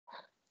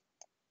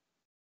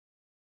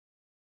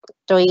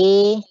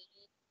3,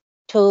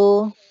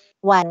 2,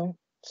 1.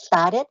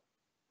 Started.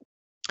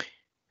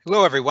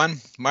 Hello,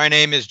 everyone. My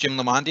name is Jim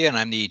Lamondia, and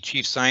I'm the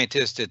Chief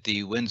Scientist at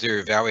the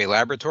Windsor Valley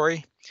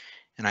Laboratory,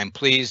 and I'm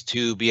pleased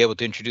to be able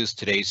to introduce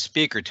today's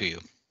speaker to you.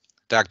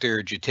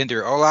 Dr.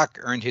 Jatinder Aulakh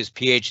earned his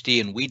PhD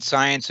in weed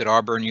science at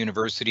Auburn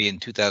University in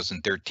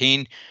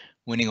 2013,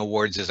 winning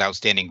awards as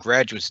Outstanding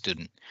Graduate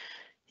Student.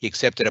 He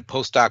accepted a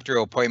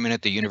postdoctoral appointment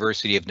at the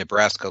University of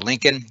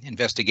Nebraska-Lincoln,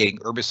 investigating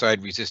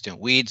herbicide-resistant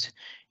weeds,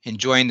 and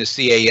joined the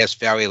CAES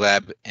Valley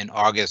Lab in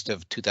August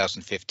of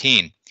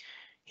 2015.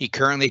 He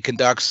currently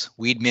conducts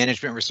weed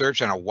management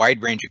research on a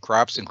wide range of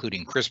crops,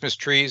 including Christmas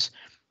trees,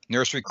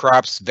 nursery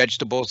crops,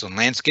 vegetables, and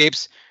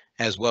landscapes,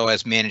 as well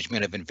as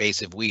management of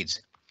invasive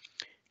weeds.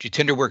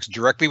 Jatinder works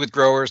directly with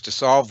growers to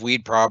solve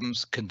weed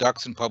problems,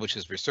 conducts and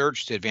publishes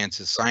research to advance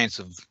the science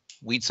of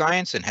weed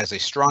science, and has a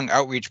strong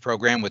outreach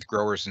program with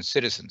growers and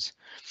citizens.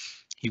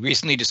 He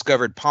recently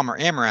discovered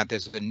Amaranth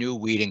as a new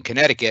weed in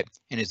Connecticut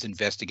and is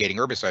investigating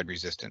herbicide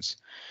resistance.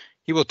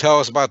 He will tell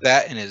us about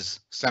that in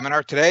his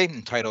seminar today,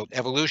 entitled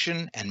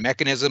Evolution and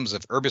Mechanisms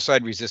of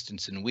Herbicide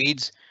Resistance in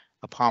Weeds,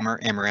 a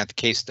Amaranth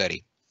Case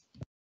Study.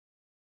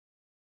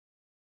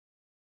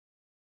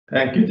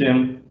 Thank you,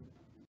 Jim.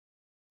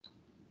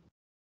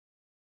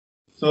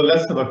 So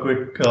let's have a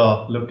quick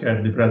look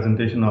at the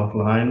presentation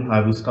outline. I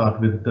will start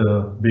with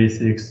the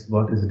basics.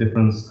 What is the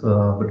difference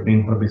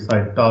between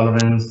herbicide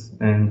tolerance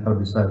and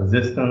herbicide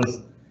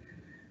resistance?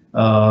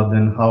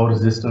 Then how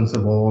resistance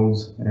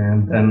evolves,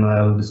 and then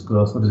I'll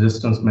discuss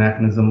resistance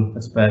mechanism,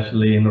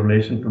 especially in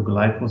relation to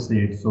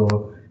glyphosate.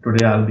 So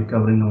today I'll be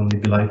covering only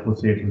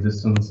glyphosate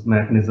resistance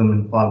mechanism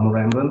in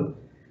Amaranth,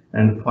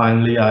 and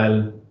finally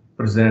I'll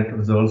present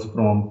results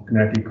from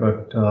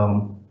Connecticut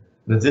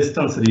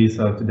resistance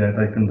research that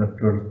I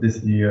conducted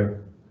this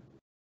year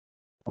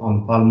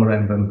on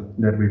Amaranth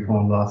that we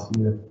found last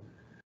year.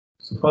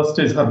 So first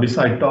is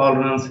herbicide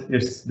tolerance.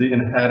 It's the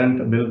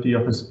inherent ability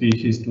of a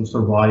species to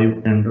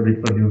survive and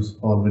reproduce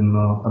following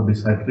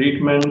herbicide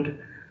treatment.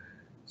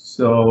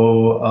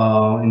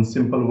 So in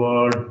simple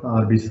word,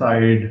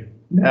 herbicide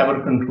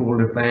never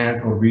control a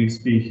plant or weed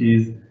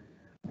species,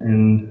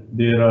 and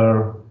there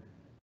are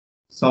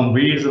some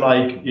weeds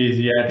like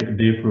Asiatic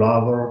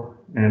dayflower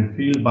and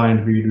field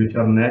bindweed which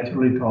are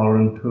naturally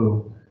tolerant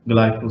to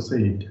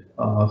glyphosate.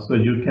 So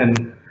you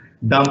can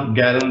dump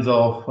gallons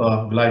of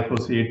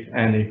glyphosate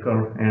an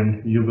acre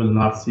and you will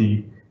not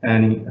see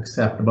any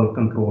acceptable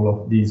control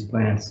of these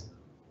plants.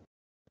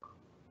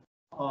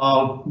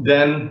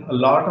 Then a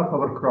lot of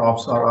our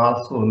crops are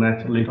also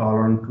naturally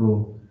tolerant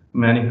to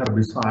many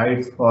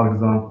herbicides. For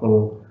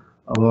example,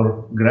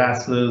 our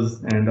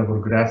grasses and our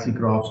grassy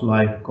crops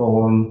like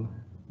corn,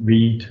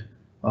 wheat,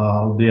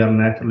 they are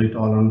naturally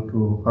tolerant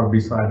to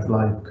herbicides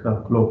like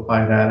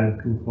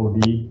clopyralid and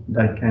 2,4-D,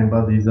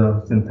 dicamba. These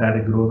are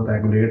synthetic growth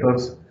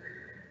regulators.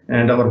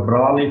 And our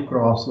broadleaf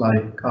crops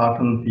like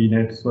cotton,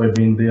 peanut,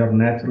 soybean, they are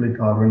naturally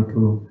tolerant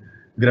to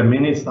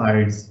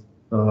graminicides.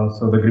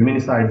 So the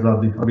graminicides are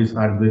the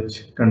herbicides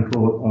which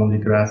control only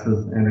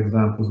grasses, and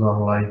examples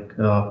are like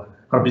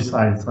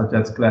herbicides such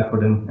as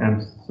clethodim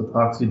and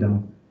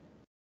cefoxidum.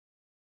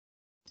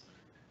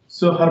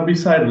 So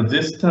herbicide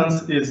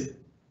resistance is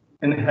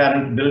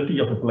inherent ability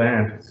of a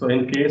plant. So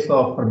in case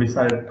of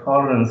herbicide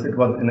tolerance, it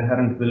was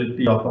inherent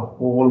ability of a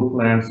whole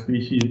plant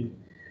species.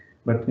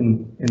 But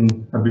in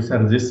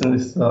herbicide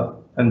resistance, it's an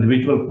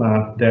individual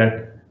plant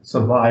that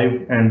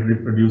survive and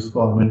reproduce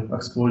following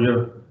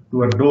exposure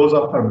to a dose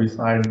of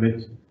herbicide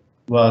which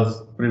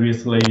was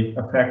previously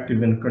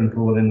effective in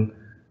controlling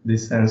the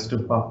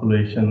sensitive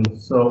population.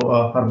 So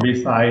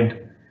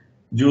herbicide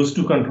used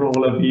to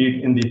control a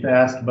weed in the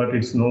past, but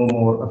it's no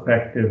more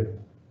effective.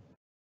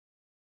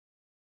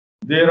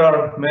 There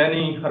are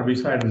many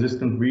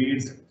herbicide-resistant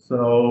weeds.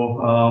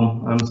 So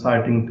I'm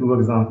citing two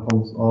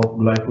examples of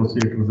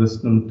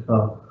glyphosate-resistant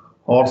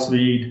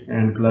horseweed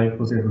and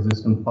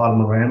glyphosate-resistant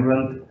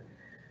Amaranth.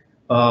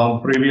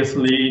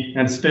 Previously,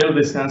 and still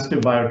the sensitive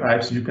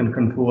biotypes you can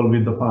control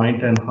with the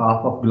 0.5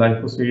 of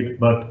glyphosate,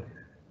 but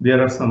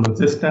there are some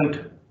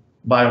resistant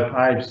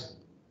biotypes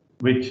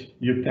which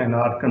you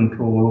cannot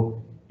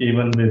control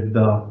even with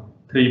the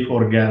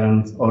 3-4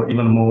 gallons or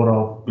even more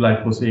of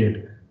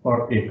glyphosate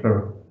per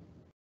acre.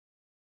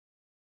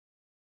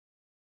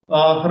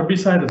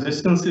 Herbicide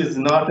resistance is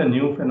not a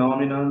new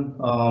phenomenon.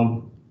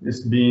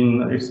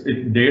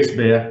 It dates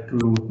back to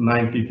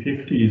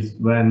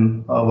 1950s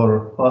when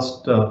our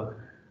first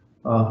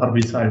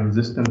herbicide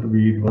resistant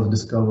weed was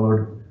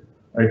discovered.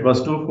 It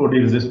was 2,4-D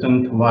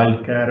resistant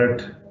wild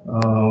carrot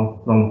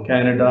from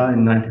Canada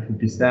in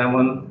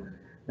 1957,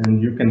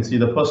 and you can see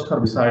the first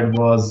herbicide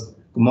was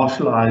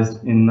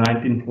commercialized in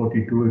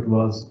 1942. It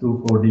was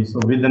 2,4-D. So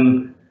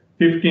within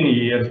 15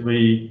 years,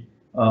 we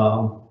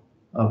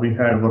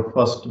had our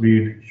first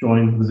weed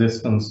showing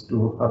resistance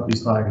to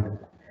herbicide.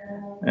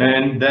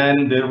 And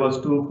then there was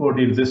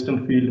 2,4-D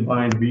resistant field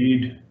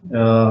bindweed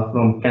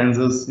from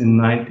Kansas in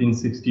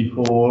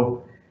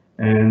 1964.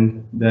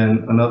 And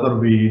then another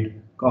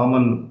weed,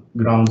 common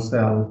ground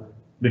cell,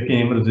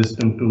 became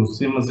resistant to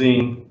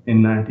simazine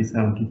in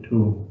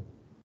 1972.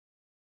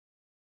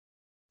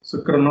 So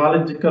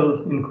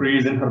chronological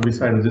increase in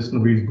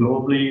herbicide-resistant weeds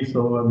globally.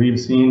 So we've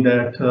seen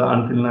that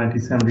until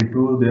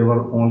 1972, there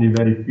were only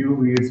very few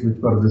weeds which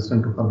were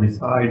resistant to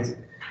herbicides.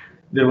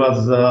 There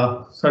was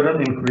a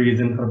sudden increase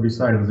in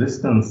herbicide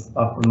resistance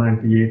after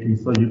 1980.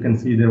 So you can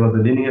see there was a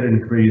linear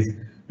increase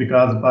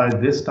because by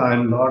this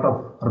time, a lot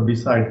of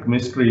herbicide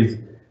chemistries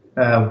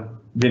have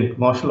been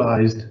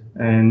commercialized,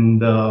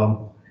 and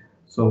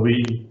so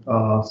we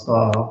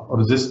saw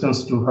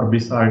resistance to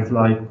herbicides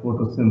like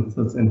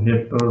photosynthesis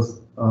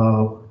inhibitors,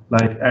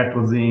 like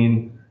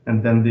atrazine,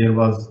 and then there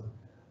was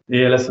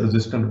ALS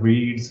resistant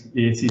weeds,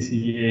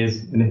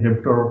 ACCAs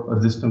inhibitor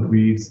resistant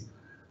weeds.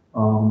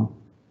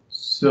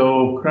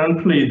 So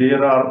currently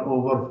there are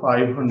over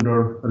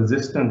 500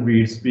 resistant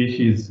weed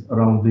species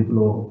around the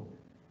globe.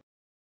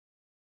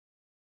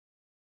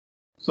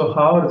 So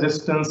how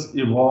resistance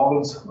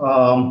evolves,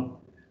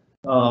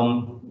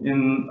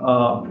 in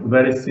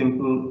very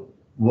simple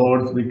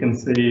words, we can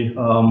say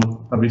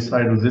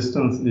herbicide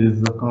resistance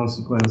is a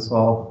consequence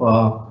of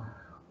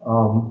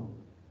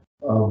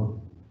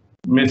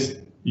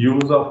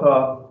misuse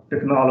of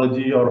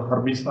technology or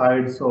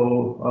herbicide.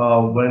 So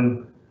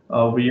when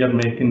we are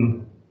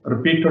making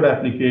repeated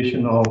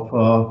application of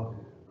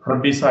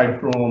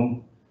herbicide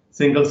from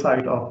single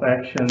site of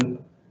action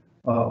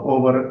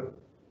over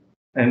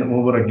and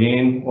over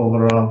again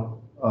over a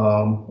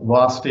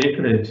vast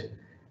acreage,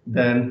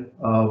 then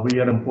we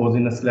are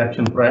imposing a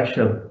selection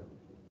pressure.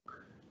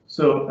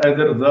 So as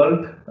a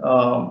result,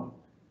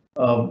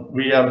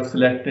 we are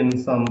selecting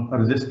some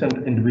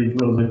resistant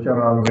individuals which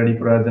are already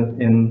present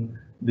in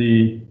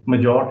the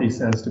majority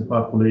sensitive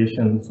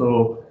population.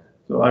 So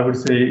I would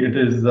say it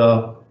is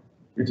a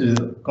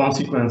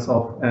consequence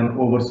of an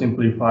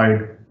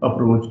oversimplified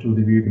approach to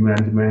the weed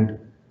management.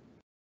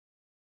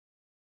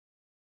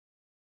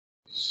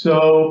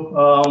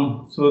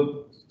 So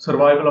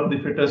survival of the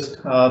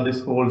fittest,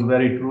 this holds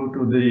very true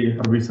to the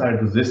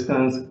herbicide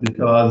resistance,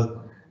 because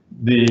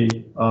the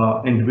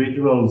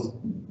individuals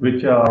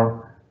which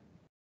are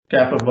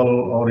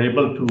capable or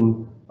able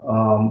to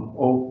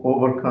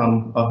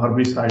overcome a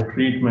herbicide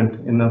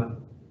treatment in a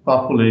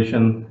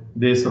population,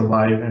 they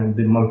survive and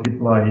they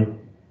multiply.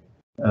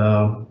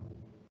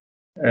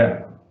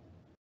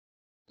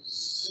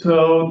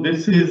 So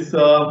this is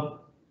a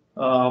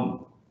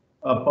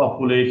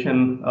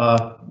population,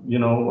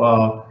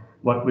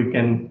 what we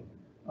can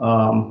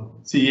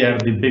see at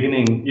the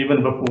beginning,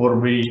 even before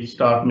we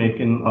start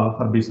making a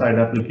herbicide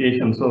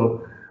application.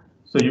 So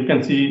you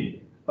can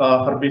see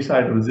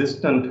herbicide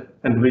resistant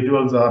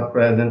individuals are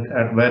present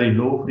at very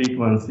low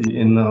frequency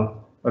in the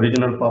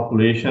original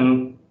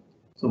population.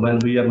 So when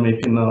we are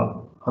making a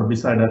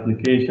herbicide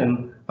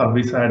application,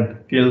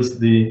 herbicide kills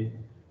the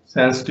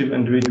sensitive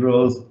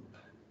individuals,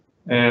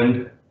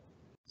 and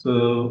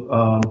so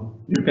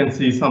you can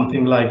see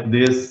something like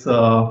this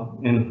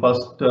in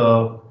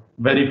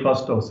very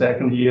first or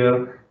second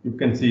year. You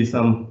can see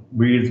some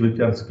weeds which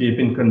are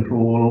escaping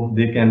control.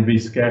 They can be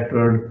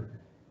scattered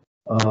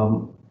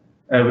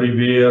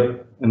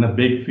everywhere in a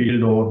big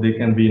field, or they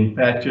can be in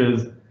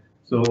patches.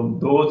 So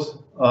those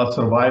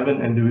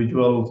surviving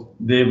individuals,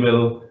 they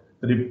will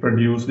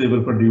reproduce, they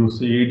will produce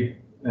seed,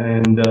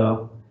 and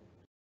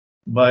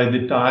by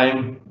the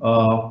time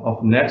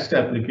of next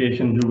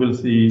application, you will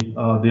see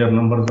their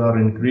numbers are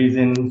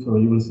increasing. So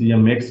you will see a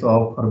mix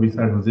of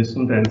herbicide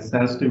resistant and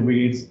sensitive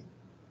weeds.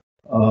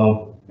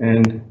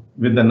 And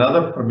with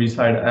another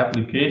herbicide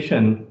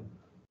application,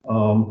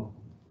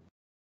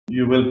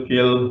 you will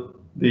kill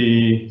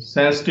the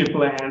sensitive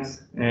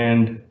plants,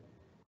 and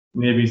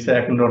maybe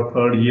second or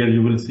third year,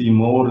 you will see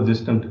more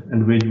resistant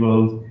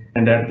individuals.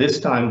 And at this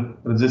time,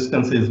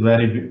 resistance is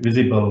very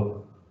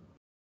visible.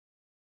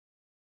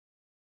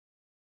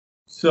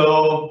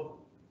 So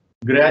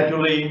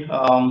gradually,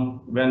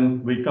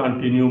 when we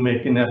continue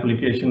making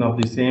application of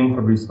the same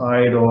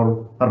herbicide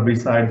or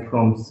herbicide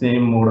from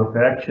same mode of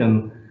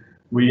action,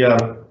 we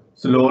are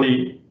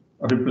slowly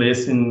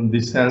replacing the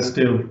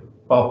sensitive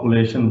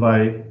population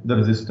by the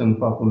resistant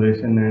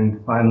population,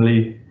 and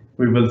finally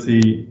we will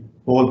see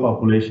whole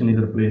population is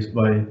replaced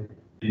by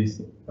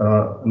these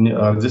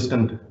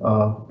resistant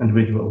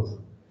individuals.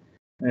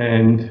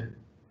 And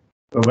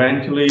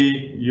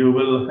eventually you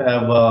will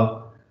have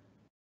a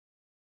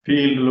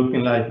field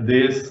looking like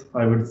this.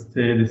 I would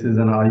say this is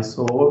an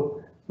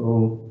eyesore.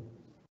 So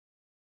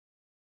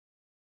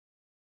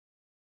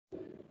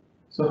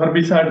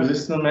herbicide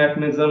resistant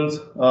mechanisms.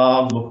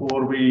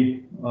 Before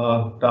we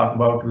talk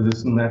about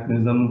resistant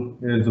mechanism,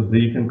 here's a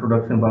brief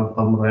introduction about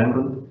palmer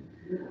amaranth.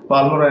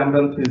 Palmer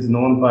amaranth is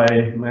known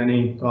by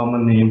many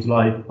common names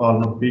like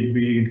palmer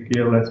pigweed,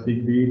 careless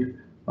pigweed.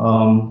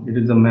 It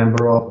is a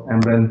member of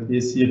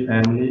Amaranthaceae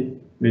family,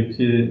 which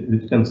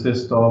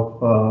consists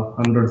of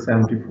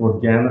 174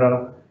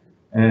 genera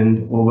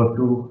and over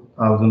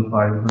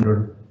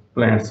 2,500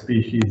 plant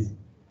species.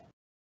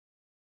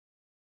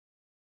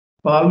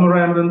 Palmer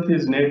amaranth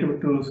is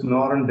native to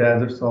Sonoran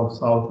deserts of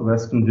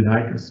southwestern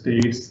United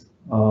States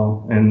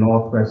and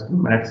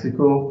northwestern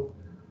Mexico.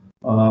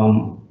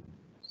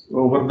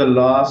 Over the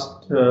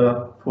last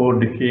 4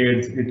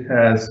 decades, it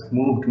has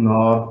moved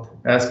north,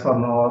 as far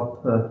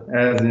north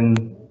as in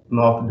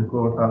North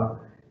Dakota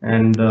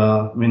and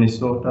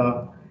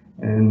Minnesota,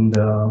 and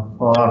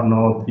far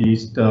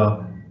northeast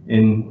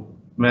in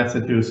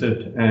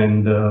Massachusetts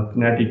and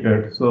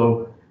Connecticut.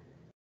 So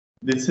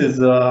this is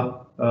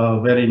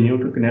very new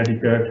to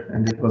Connecticut,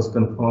 and it was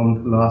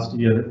confirmed last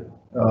year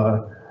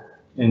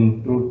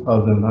in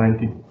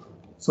 2019.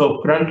 So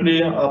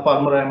currently,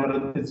 Palmer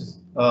Amaranth is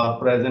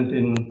present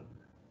in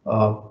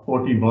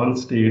 41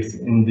 states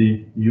in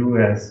the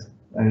US,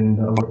 and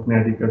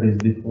Connecticut is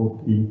the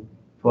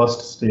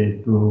 41st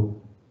state to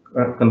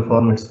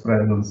confirm its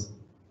presence.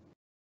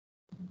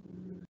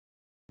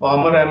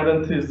 Palmer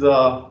Amaranth is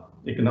an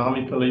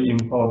economically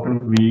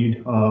important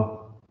weed.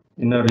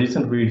 In a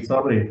recent weed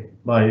survey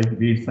by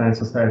Weed Science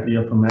Society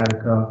of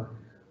America,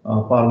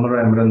 Palmer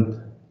Amaranth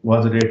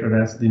was rated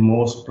as the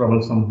most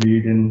troublesome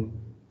weed in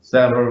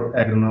several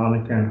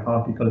agronomic and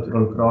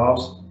horticultural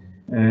crops,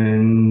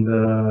 and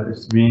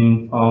it's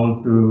been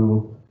found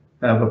to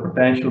have a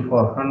potential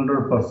for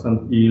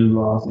 100% yield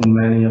loss in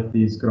many of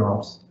these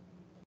crops.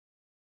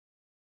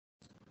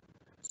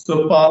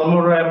 So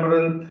Palmer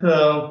Amaranth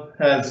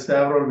has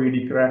several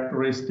weedy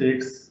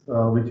characteristics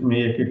which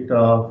make it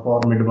a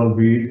formidable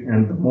weed,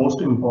 and the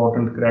most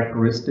important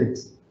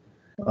characteristics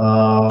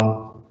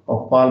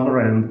of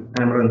Palmer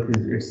Amaranth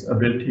is its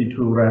ability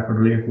to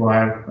rapidly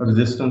acquire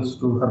resistance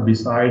to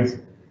herbicides.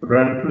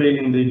 Currently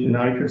in the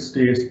United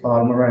States,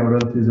 Palmer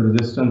Amaranth is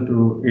resistant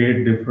to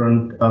 8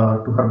 different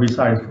to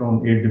herbicides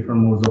from 8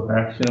 different modes of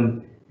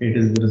action. It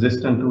is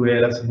resistant to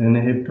ALS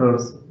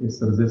inhibitors.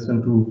 It's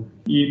resistant to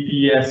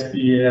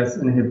EPSPS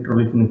inhibitor,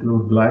 which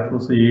include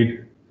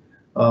glyphosate.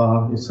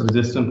 It's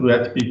resistant to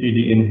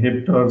HPPD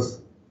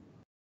inhibitors,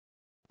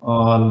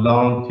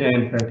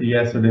 long-chain fatty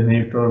acid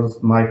inhibitors,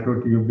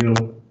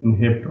 microtubule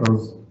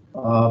inhibitors,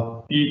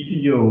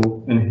 PPO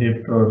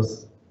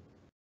inhibitors,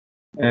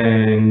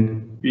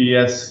 and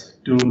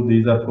PS2.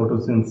 These are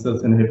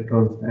photosynthesis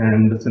inhibitors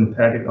and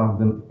synthetic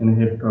oxygen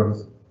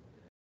inhibitors.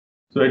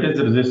 So it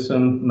is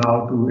resistant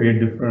now to 8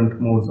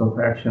 different modes of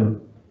action.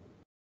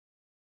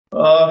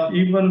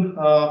 Even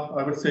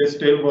I would say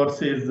still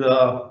versus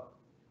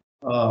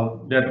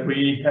that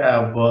we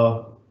have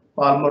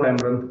Palmer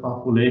Amaranth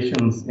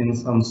populations in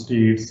some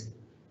states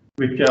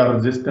which are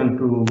resistant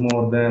to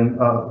more than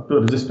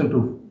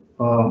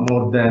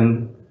more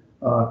than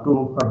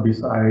 2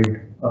 herbicides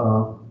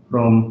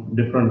from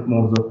different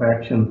modes of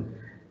action.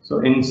 So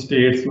in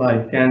states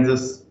like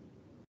Kansas,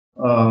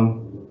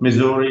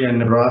 Missouri and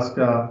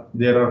Nebraska,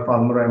 there are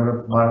Palmer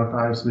Amaranth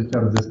biotypes which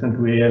are resistant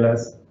to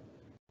ALS,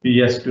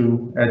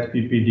 PS2,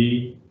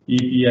 HPPD,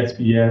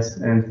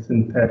 EPSPS, and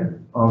synthetic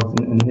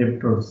oxygen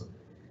inhibitors.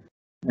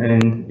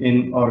 And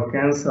in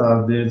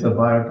Arkansas, there is a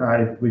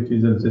biotype which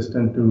is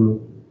resistant to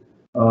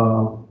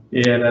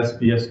ALS,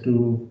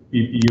 PS2,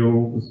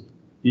 PPOs,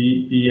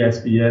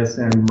 EPSPS,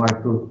 and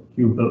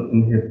microtubule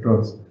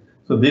inhibitors.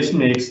 So this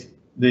makes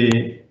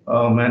the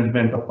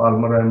management of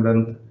Palmer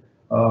Amaranth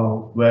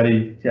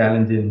very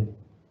challenging.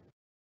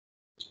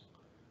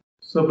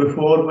 So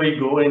before we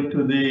go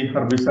into the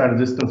herbicide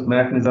resistance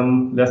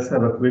mechanism, let's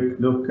have a quick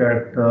look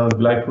at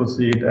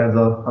glyphosate as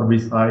a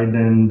herbicide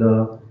and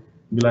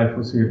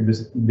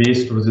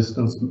glyphosate-based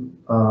resistance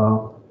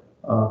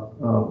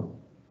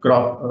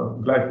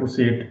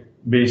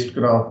glyphosate-based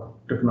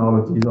crop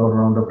technologies or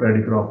Roundup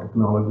Ready crop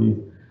technologies.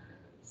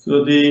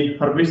 So the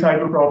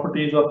herbicidal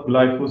properties of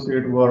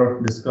glyphosate were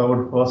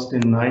discovered first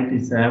in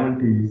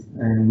 1970s,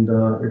 and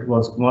it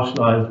was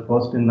commercialized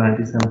first in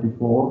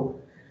 1974.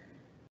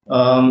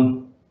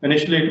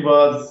 Initially, it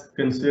was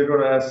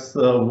considered as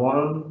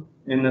one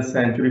in a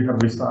century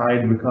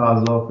herbicide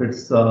because of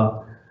its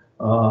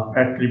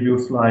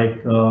attributes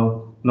like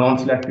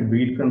non-selective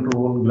weed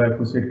control.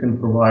 Glyphosate can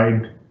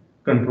provide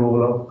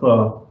control of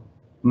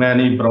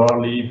many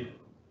broadleaf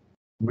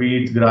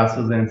weeds,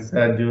 grasses, and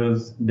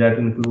sedges that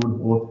include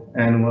both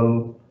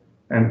annual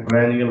and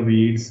perennial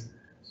weeds.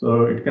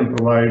 So it can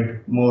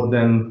provide more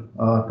than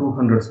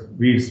 200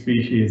 weed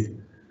species.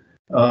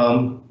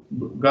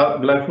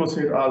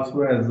 Glyphosate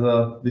also has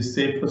the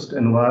safest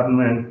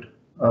environment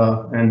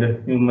and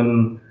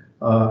human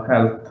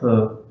health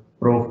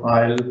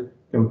profile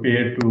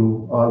compared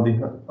to all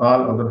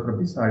other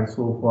herbicides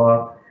so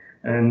far,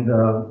 and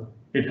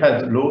it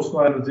has low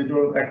soil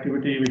residual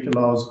activity, which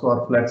allows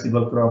for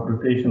flexible crop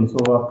rotation. So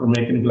after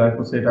making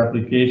glyphosate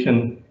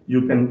application,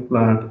 you can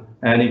plant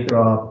any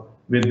crop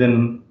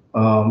within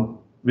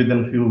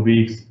few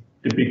weeks,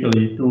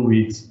 typically 2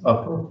 weeks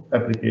after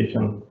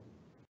application.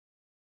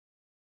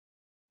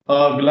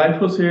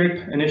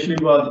 Glyphosate initially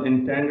was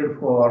intended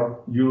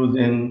for use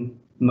in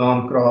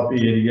non-crop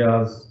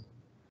areas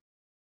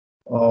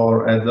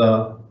or as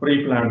a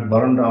pre-plant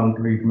burn down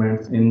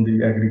treatments in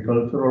the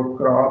agricultural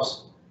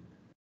crops,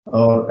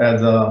 or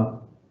as a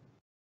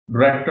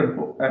directed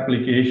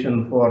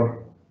application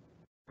for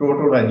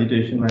total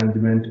vegetation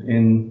management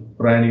in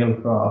perennial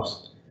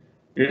crops.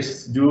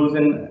 Its use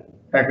in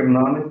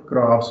agronomic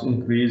crops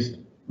increased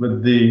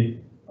with the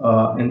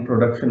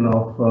introduction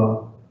of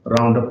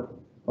Roundup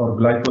or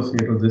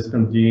glyphosate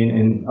resistant gene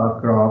in our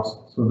crops.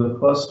 So the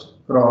first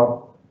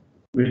crop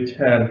which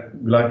had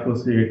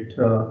glyphosate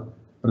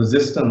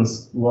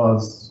resistance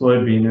was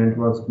soybean, and it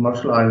was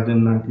commercialized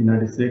in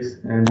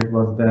 1996, and it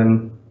was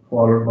then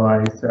followed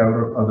by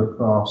several other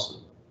crops.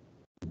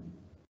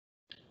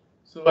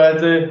 So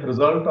as a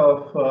result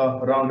of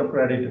Roundup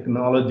Ready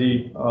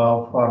technology,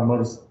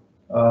 farmers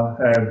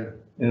had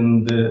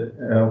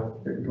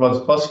it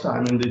was first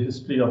time in the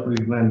history of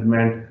weed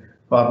management,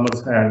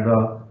 farmers had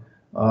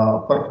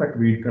perfect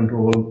weed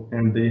control,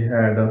 and they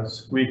had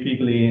squeaky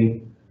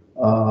clean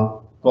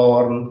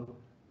corn,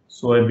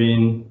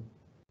 soybean,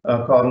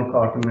 corn,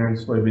 cotton, and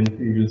soybean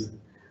fields.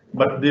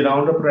 But the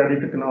Roundup Ready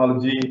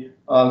technology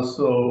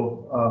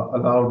also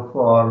allowed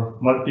for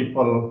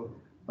multiple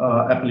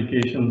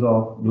applications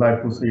of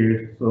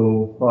glyphosate.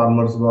 So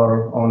farmers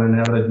were on an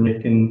average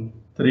making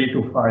 3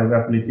 to 5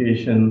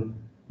 applications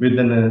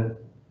within a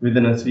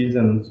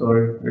season.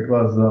 So it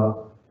was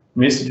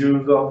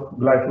misuse of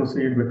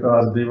glyphosate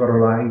because they were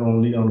relying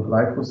only on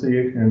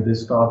glyphosate, and they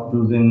stopped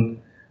using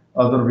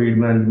other weed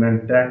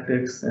management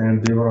tactics,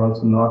 and they were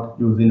also not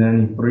using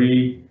any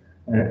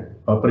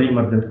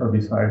pre-emergent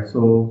herbicide.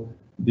 So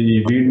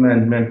the weed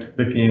management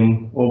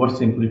became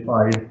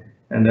oversimplified,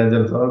 and as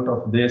a result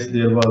of this,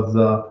 there was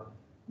the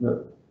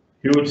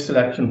huge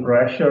selection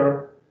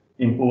pressure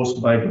imposed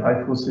by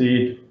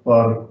glyphosate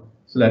for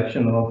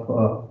selection of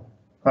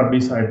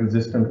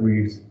herbicide-resistant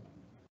weeds.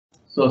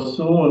 So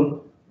soon,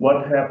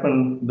 what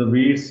happened? The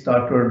weeds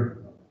started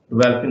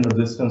developing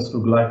resistance to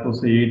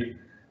glyphosate.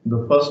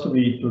 The first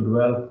weed to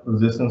develop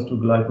resistance to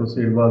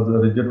glyphosate was the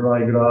rigid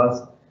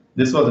ryegrass.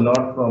 This was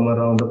not from a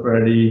Roundup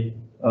Ready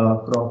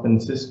cropping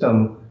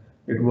system.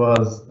 It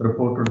was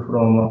reported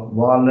from a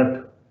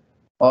walnut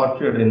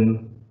orchard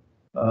in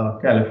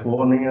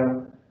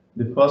California.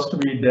 The first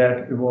weed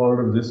that evolved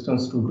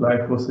resistance to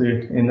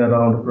glyphosate in a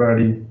Roundup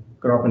Ready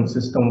cropping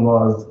system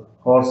was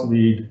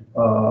horseweed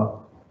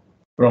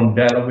from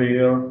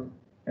Delaware,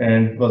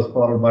 and it was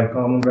followed by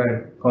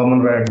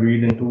common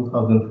ragweed in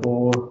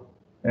 2004,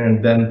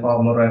 and then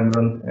palmer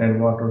amaranth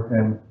and water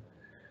hemp.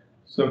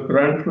 So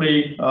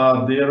currently,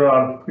 there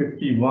are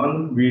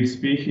 51 weed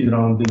species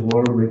around the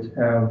world which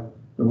have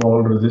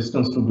evolved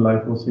resistance to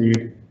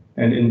glyphosate,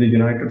 and in the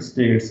United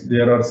States,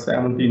 there are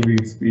 17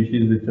 weed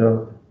species which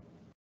are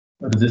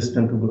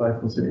resistant to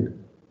glyphosate.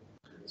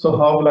 So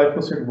how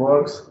glyphosate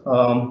works?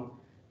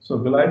 So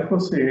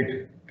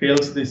glyphosate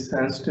kills the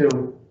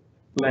sensitive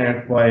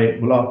plant by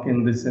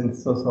blocking the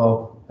synthesis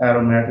of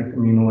aromatic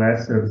amino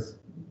acids,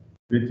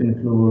 which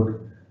include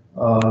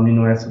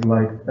amino acids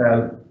like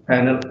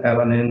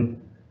phenylalanine,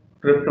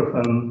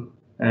 tryptophan,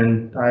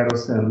 and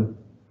tyrosine.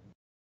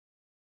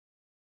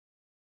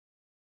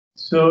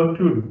 So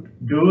to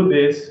do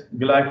this,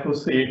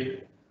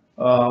 glyphosate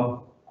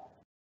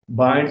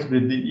binds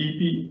with the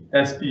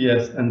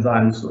EPSPS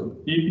enzyme. So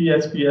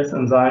EPSPS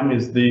enzyme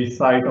is the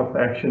site of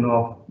action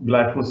of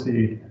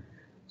glyphosate.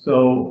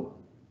 So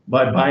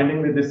by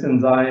binding with this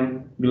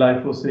enzyme,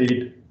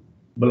 glyphosate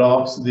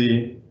blocks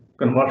the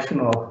conversion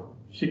of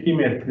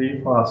shikimate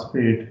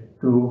 3-phosphate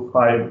to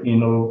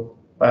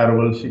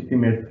 5-enolpyrrole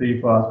shikimate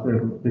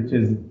 3-phosphate, which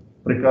is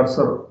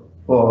precursor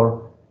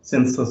for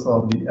synthesis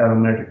of the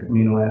aromatic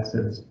amino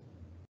acids.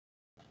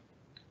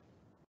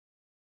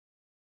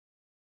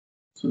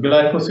 So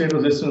glyphosate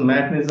resistance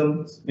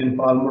mechanisms in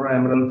palmer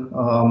amaranth.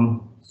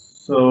 Palmer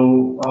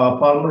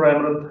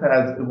amaranth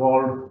has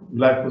evolved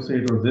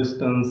glyphosate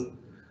resistance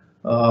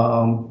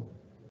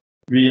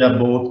via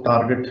both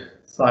target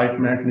site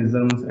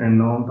mechanisms and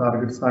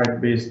non-target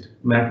site based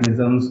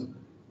mechanisms.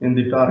 In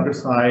the target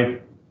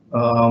site,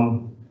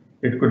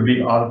 it could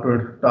be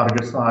altered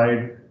target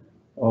site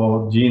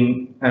or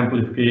gene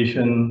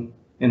amplification,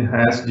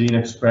 enhanced gene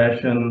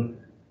expression.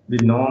 The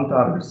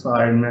non-target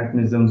site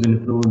mechanisms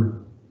include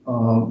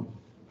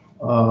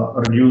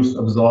reduced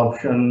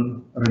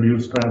absorption,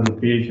 reduced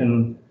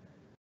translocation,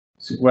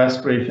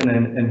 sequestration,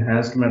 and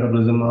enhanced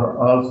metabolism are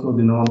also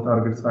the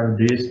non-target site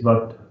based,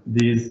 but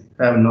these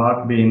have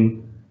not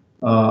been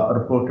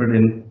reported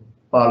in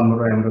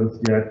palmer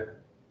amaranth yet.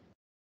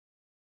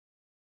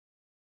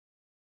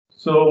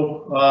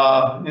 So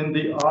in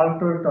the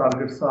altered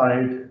target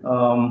site,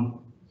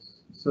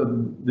 so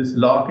this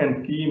lock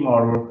and key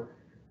model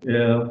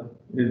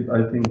is,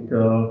 I think,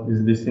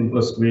 is the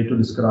simplest way to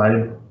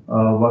describe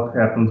what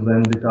happens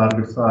when the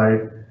target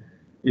site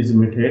is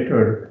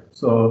mutated.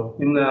 So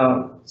in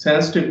a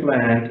sensitive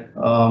plant,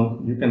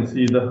 you can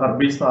see the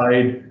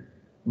herbicide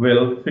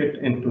will fit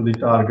into the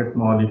target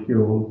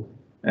molecule,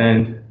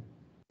 and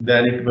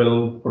then it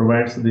will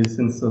prevent the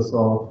synthesis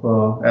of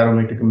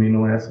aromatic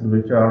amino acids,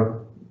 which are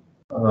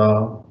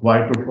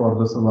vital for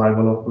the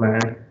survival of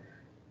plant.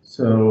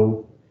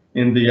 So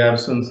in the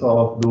absence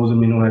of those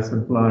amino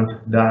acid,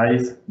 plant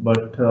dies,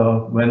 but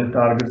when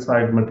target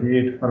site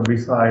mutate,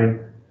 herbicide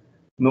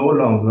no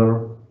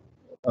longer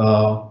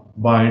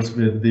binds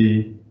with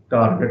the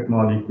target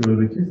molecule,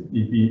 which is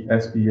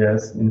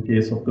EPSPS in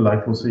case of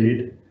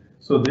glyphosate.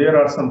 So there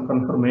are some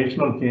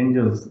conformational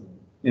changes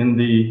in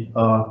the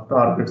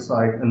target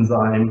site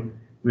enzyme,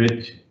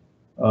 which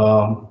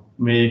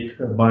make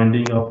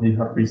binding of the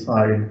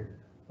herbicide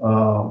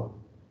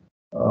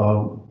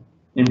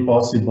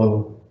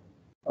impossible.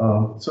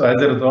 So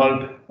as a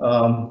result,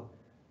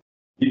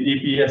 the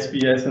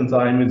EPSPS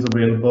enzyme is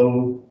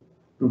available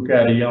to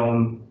carry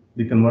on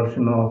the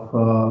conversion of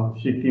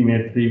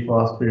shikimate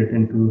 3-phosphate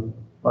into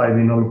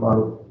 5-enol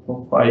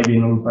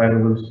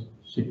pyruvyl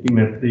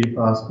shikimate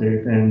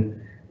 3-phosphate, and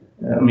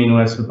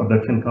amino acid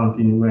production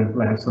continue and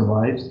plant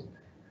survives.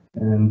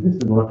 And this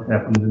is what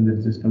happens in the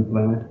resistant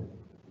plant.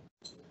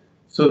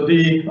 So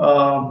the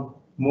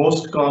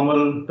most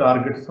common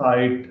target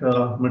site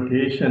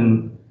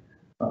mutation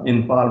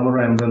in Palmer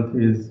amaranth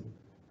is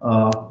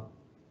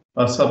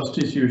a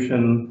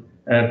substitution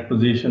at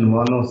position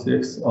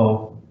 106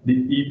 of the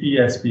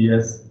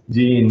EPSPS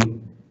gene,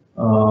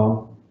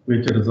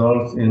 which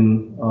results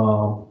in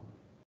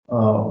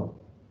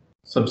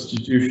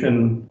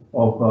substitution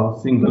of a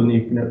single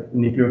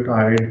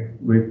nucleotide,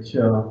 which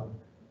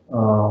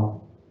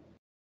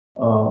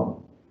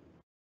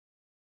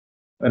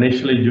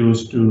initially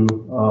used to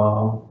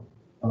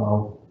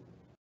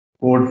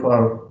code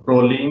for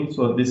proline.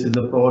 So this is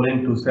the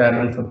proline to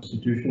serine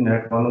substitution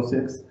at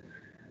 106.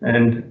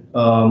 And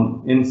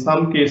in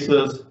some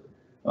cases,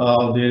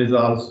 there is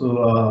also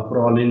a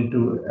proline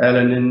to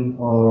alanine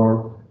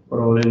or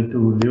proline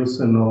to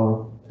leucine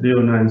or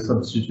threonine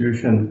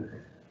substitution.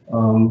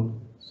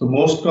 So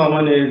most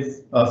common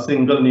is a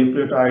single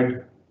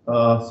nucleotide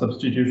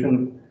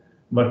substitution,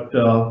 but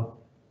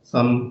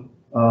some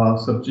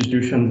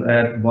substitutions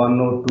at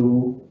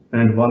 102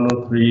 and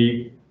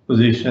 103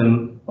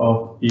 position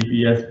of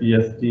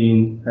EPSPS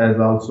gene has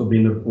also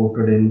been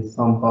reported in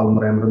some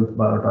Palmer amaranth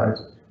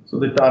biotypes. So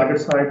the target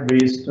site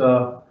based,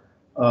 the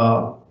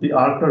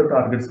altered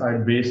target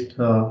site based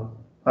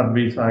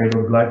herbicide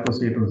or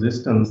glyphosate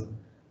resistance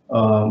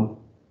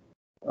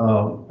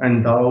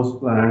endows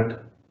plant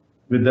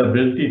with the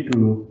ability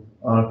to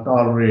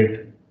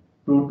tolerate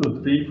 2 to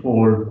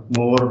 3-fold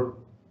more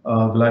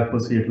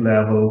glyphosate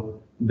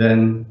level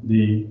than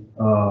the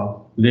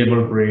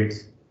labeled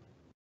rates.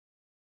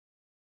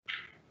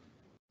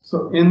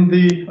 So in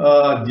the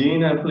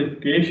gene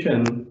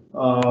amplification,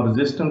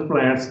 resistant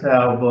plants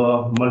have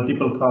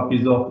multiple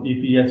copies of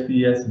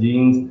EPSPS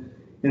genes.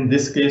 In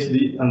this case,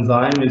 the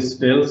enzyme is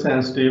still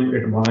sensitive,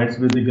 it binds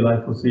with the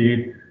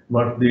glyphosate,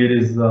 but there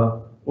is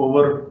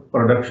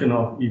overproduction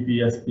of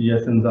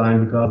EPSPS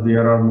enzyme because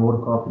there are more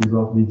copies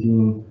of the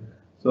gene.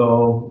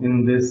 So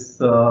in this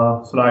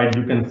slide,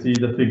 you can see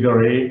the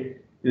figure A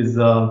is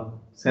a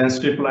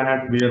sensitive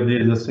plant where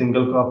there is a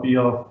single copy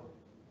of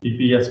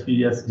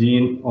EPSPS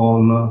gene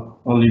on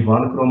only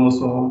one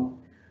chromosome,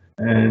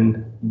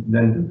 and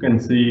then you can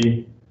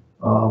see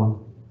the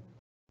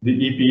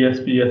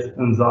EPSPS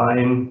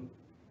enzyme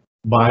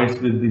binds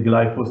with the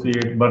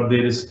glyphosate, but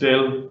there is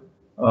still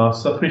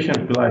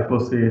sufficient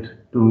glyphosate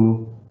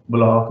to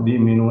block the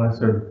amino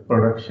acid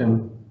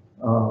production,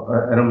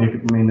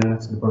 aromatic amino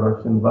acid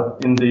production. But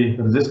in the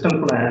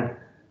resistant plant,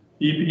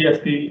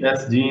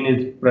 EPSPS gene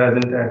is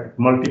present at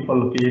multiple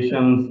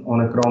locations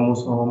on a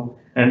chromosome,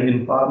 and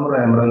in Palmer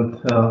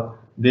amaranth,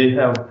 they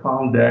have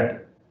found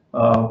that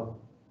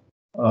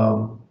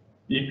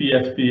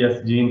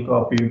EPSPS gene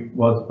copy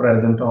was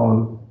present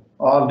on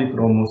all the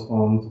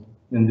chromosomes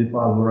in the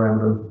Palmer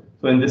amaranth.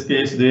 So in this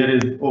case, there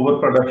is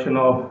overproduction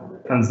of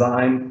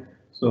enzyme.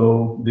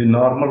 So the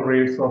normal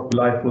rates of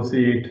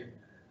glyphosate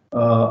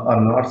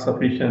are not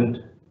sufficient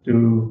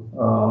to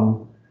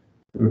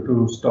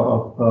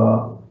stop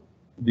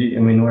the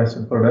amino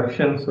acid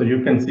production. So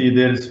you can see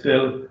there is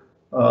still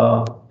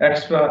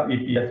extra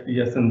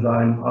EPSPS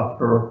enzyme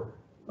after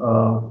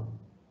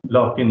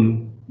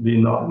blocking the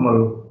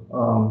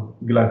normal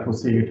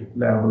glyphosate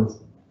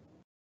levels.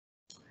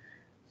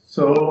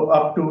 So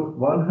up to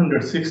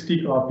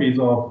 160 copies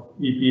of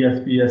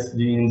EPSPS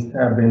genes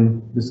have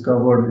been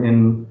discovered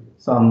in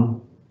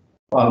some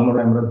Palmer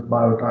amaranth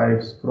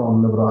biotypes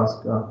from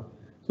Nebraska.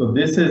 So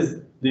this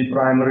is the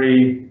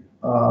primary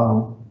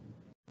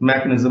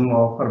mechanism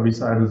of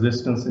herbicide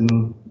resistance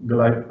in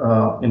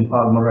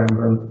Palmer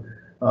amaranth,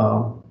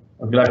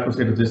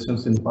 glyphosate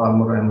resistance in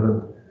Palmer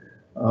amaranth.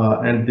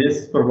 And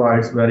this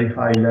provides very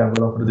high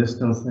level of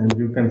resistance, and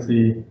you can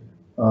see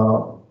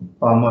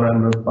Palmer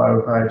amaranth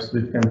biotypes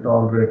which can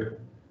tolerate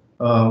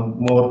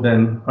more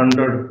than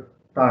 100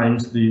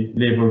 times the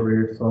label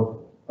rates of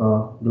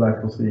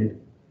glyphosate.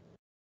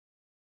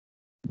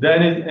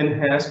 Then is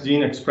enhanced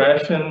gene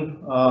expression.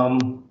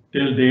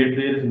 Till date,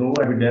 there is no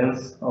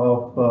evidence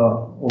of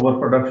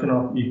overproduction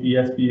of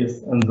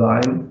EPSPS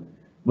enzyme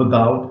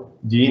without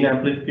gene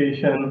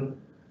amplification.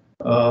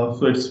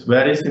 So it's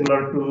very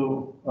similar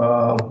to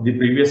the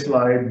previous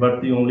slide,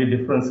 but the only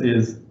difference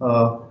is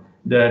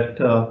that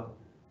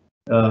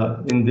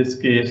in this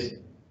case,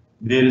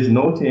 there is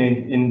no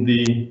change in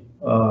the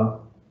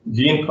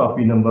gene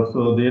copy number.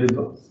 So there is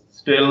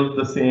still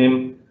the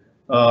same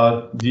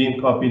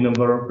gene copy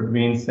number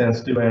between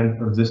sensitive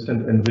and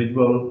resistant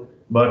individual,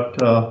 but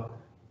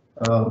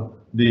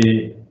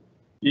the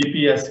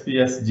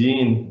EPSPS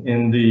gene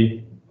in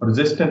the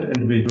resistant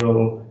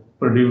individual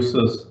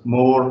produces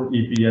more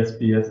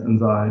EPSPS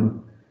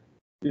enzyme.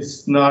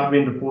 It's not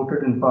been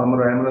reported in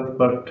palmer amaranth,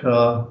 but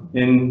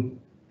in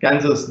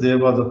Kansas there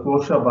was a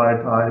Kochia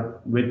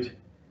biotype which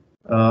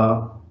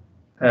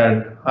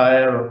had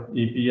higher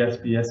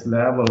EPSPS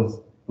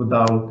levels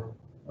without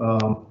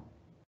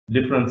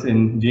difference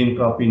in gene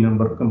copy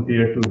number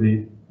compared to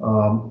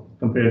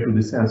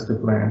the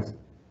sensitive plants.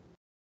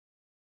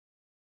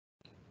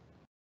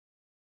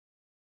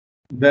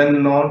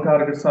 Then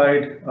non-target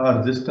site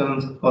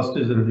resistance. First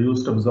is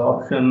reduced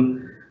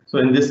absorption. So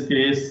in this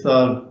case,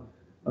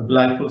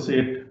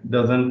 glyphosate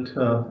doesn't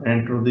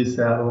enter the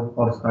cell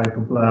or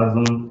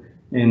cytoplasm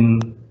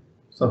in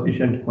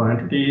sufficient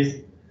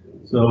quantities.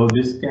 So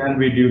this can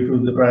be due to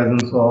the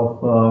presence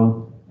of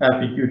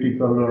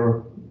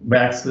apicuticular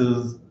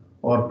waxes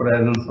or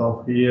presence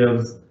of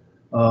hairs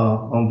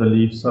on the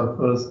leaf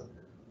surface.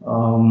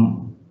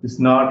 It's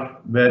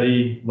not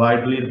very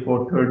widely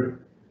reported.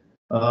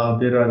 I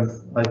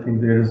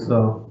think there is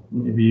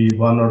maybe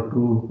 1 or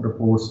 2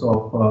 reports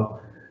of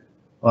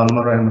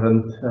palmer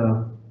amaranth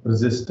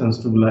resistance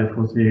to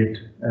glyphosate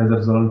as a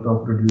result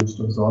of reduced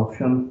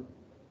absorption.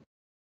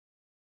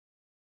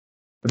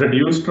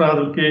 Reduced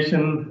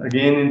translocation,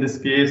 again in this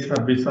case,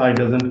 herbicide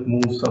doesn't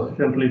move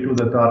sufficiently to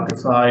the target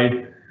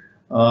site.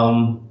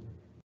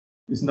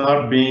 It's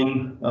not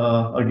being,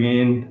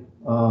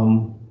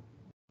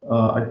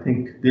 I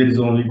think there is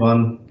only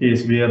one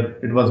case where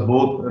it was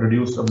both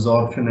reduced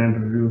absorption and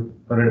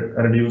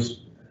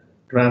reduced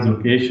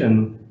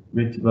translocation,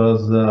 which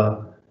was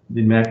the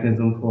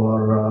mechanism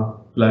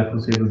for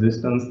glyphosate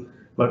resistance.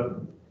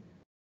 But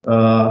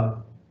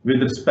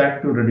with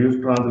respect to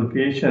reduced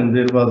translocation,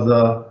 there was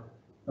a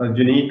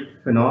unique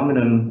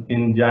phenomenon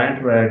in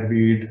giant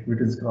ragweed, which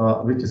is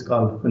called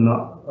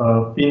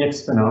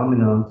phoenix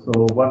phenomenon. So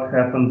what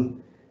happens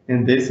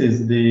in this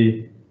is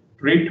the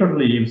treated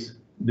leaves,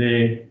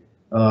 they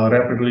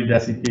rapidly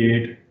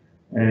desiccate,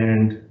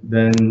 and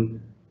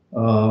then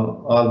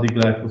all the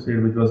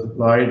glyphosate which was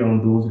applied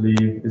on those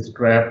leaves is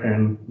trapped,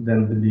 and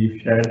then the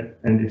leaf shed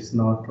and it's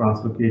not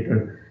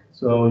translocated.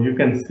 So you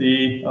can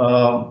see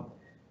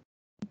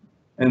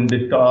in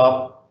the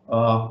top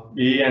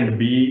A and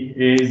B.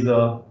 A is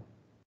a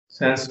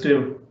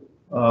sensitive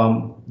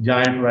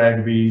giant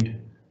ragweed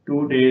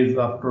 2 days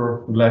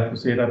after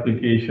glyphosate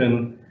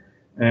application,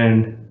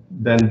 and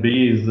then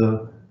B is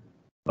a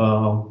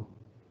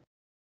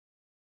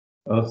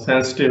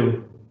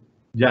sensitive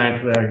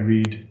giant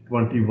ragweed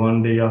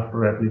 21 days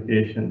after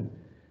application.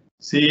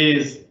 C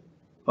is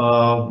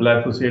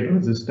glyphosate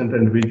resistant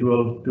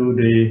individual 2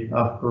 days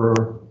after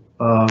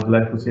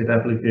glyphosate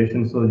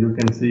application. So you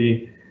can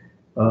see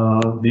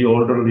the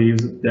older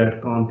leaves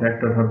that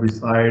contacted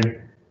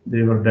herbicide,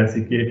 they were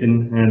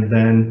desiccating, and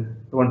then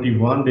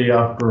 21 days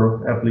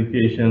after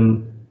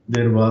application,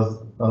 there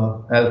was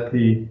a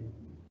healthy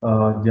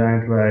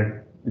giant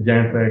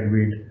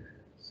ragweed.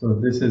 So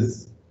this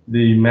is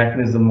the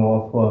mechanism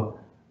of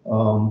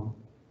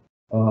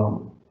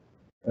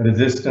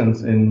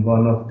resistance in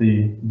one of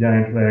the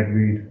giant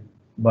ragweed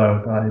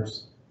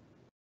biotypes,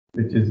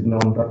 which is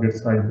non-target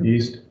site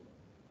based.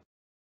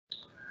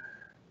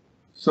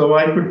 So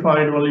I could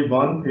find only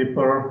one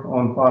paper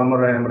on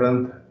palmer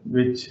amaranth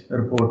which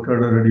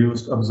reported a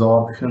reduced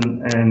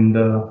absorption and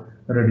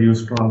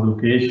reduced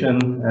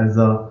translocation as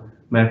a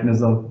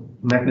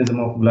mechanism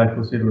of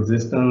glyphosate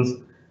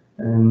resistance,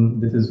 and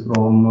this is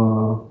from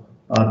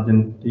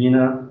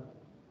Argentina.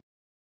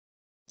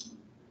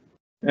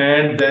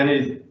 And then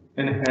is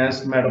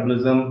enhanced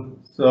metabolism.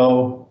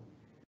 So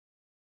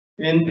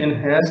in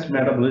enhanced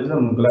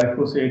metabolism,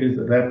 glyphosate is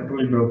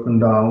rapidly broken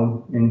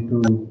down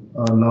into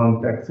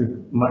non-toxic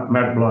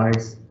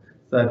metabolites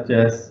such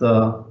as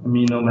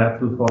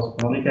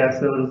amino-methylphosphonic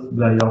acids,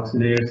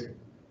 glyoxylates,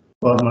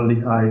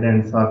 formaldehyde,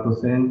 and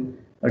sarcosin.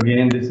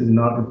 Again, this is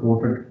not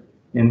reported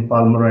in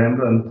palmer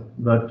amaranth,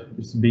 but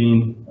it's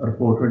been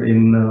reported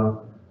in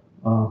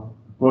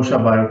Kochia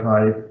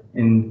biotype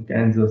in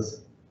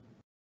Kansas.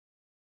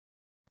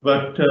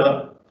 But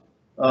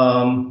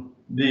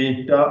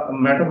the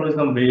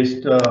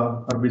metabolism-based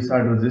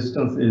herbicide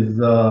resistance is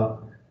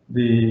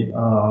the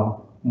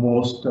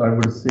most, I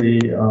would say,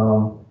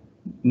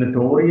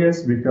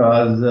 notorious,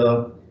 because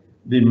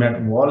the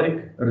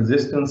metabolic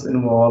resistance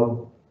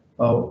involves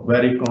a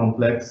very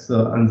complex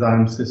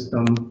enzyme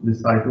system, the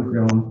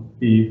cytochrome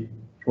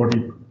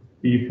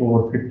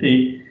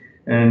P450,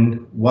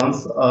 and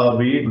once a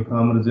weed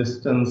becomes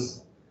resistant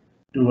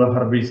to a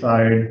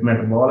herbicide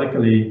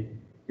metabolically,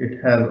 it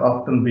has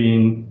often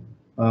been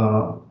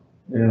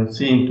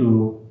seen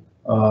to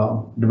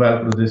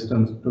develop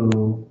resistance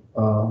to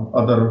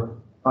other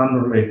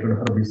unrelated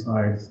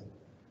herbicides.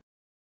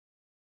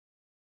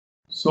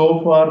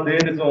 So far,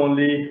 there is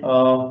only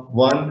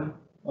one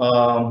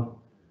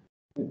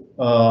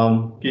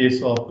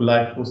case of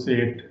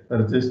glyphosate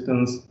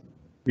resistance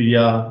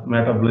via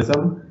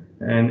metabolism,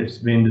 and it's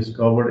been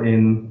discovered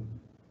in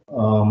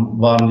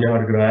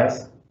barnyard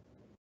grass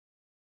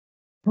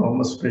from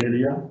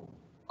Australia.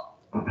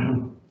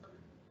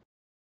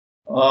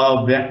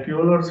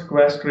 Vacuolar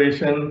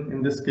sequestration,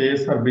 in this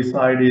case,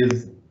 herbicide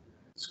is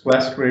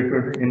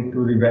sequestrated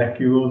into the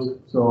vacuoles,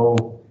 so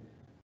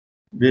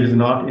there is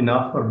not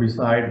enough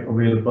herbicide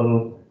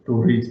available to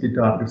reach the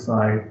target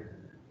site.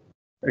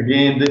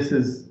 Again, this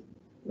is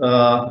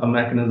a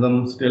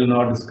mechanism still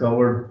not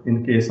discovered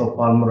in case of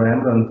palmer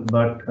amaranth,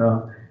 but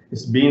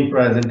it's been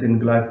present in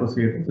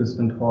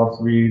glyphosate-resistant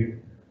horseweed,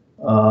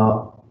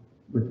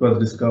 which was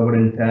discovered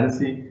in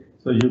Tennessee.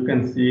 So you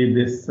can see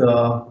this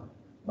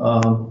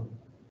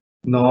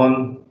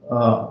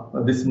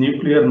this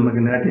nuclear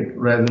magnetic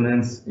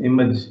resonance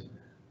image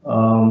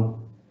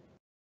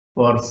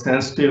for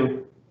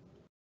sensitive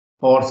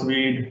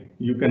horseweed.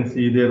 You can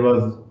see there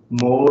was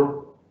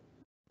more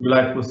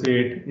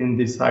glyphosate in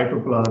the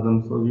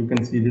cytoplasm. So you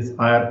can see this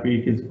higher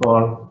peak is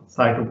for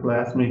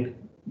cytoplasmic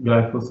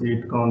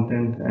glyphosate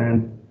content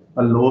and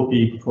a low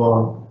peak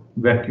for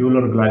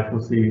vacuolar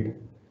glyphosate.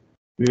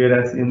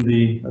 Whereas in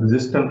the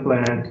resistant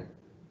plant,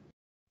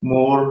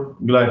 more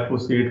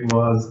glyphosate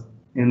was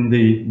in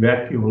the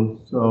vacuole.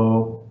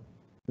 So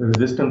the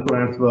resistant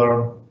plants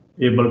were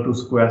able to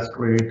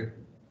sequestrate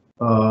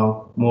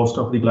most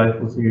of the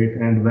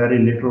glyphosate and very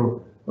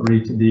little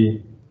reach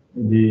the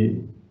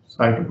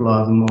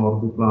cytoplasm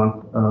of the plant,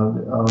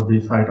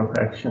 the site of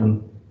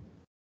action.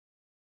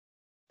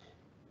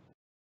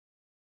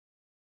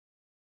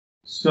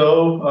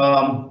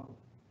 So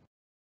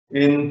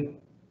in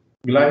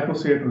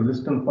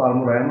glyphosate-resistant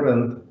palmer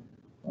amaranth,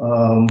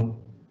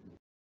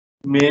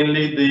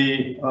 mainly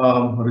the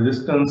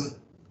resistance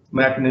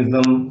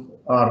mechanisms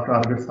are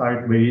target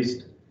site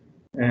based,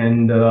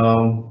 and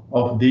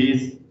of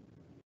these,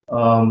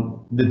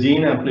 the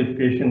gene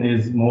amplification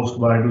is most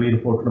widely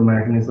reported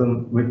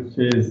mechanism, which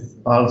is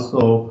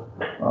also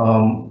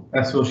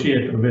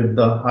associated with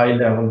the high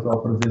levels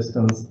of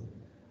resistance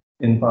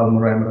in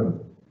palmer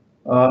amaranth.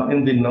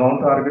 In the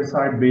non-target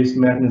site based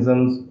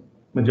mechanisms,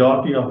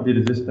 majority of the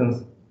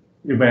resistance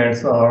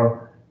events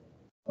are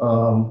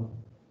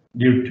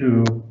due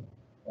to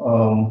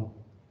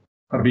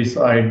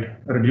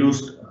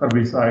reduced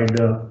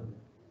herbicide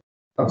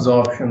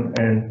absorption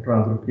and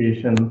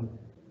translocation,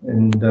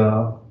 and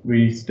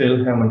we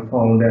still haven't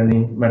found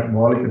any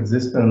metabolic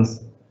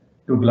resistance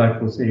to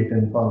glyphosate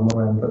in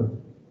palmer amaranth.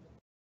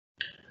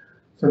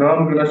 So now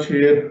I'm going to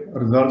share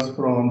results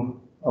from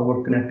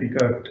our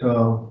Connecticut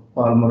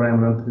palmer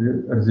amaranth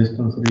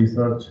resistance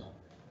research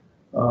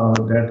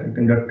that I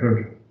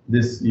conducted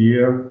this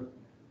year.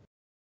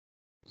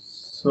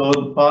 So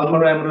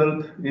palmer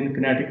amaranth in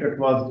Connecticut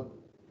was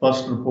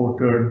first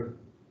reported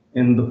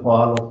in the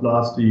fall of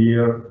last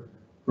year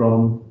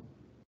from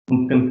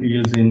pumpkin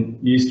fields in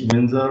East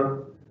Windsor.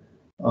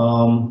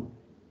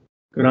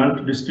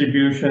 Current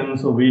distribution,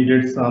 so we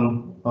did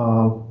some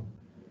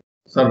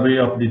survey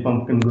of the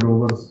pumpkin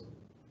growers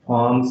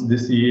farms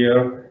this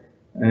year,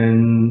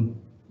 and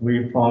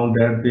we found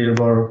that there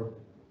were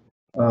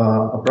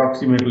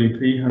approximately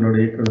 300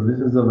 acres. This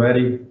is a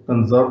very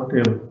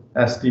conservative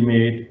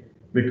estimate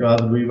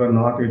because we were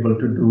not able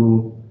to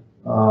do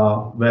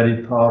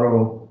very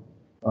thorough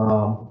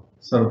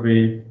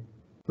survey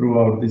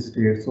throughout the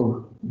state.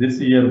 So this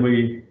year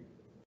we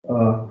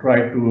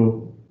try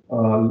to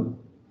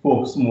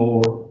focus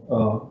more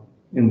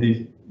in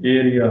the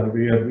area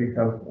where we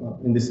have,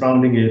 in the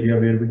surrounding area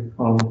where we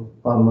found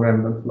palmer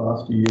amaranth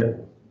last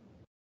year.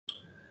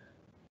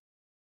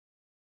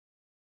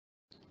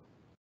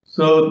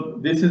 So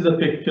this is a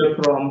picture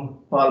from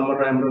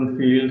palmer amaranth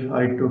field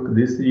I took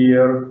this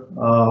year.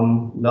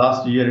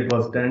 Last year it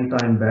was 10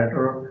 times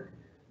better,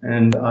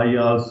 and I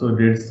also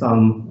did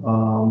some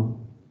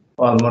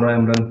palmer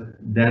amaranth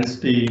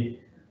density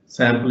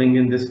sampling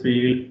in this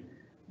field,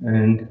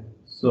 and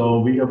so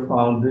we have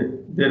found that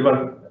there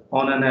were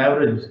on an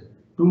average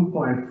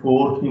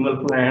 2.4 female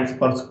plants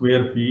per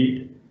square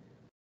feet.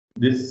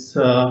 This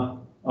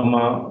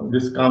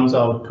this comes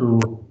out to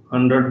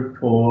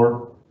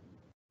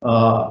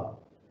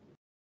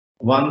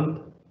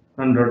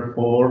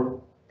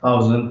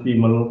 104,000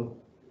 female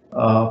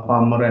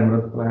palmer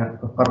amaranth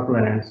per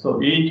plant.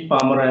 So each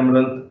palmer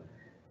amaranth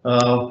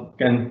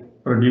can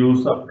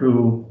produce up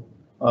to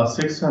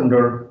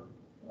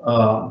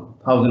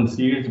 600,000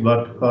 seeds,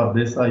 but for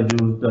this I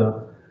used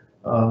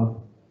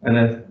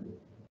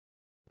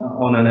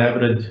on an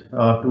average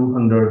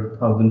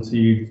 200,000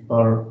 seeds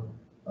per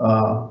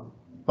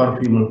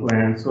female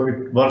plant. So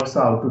it works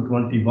out to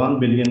 21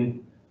 billion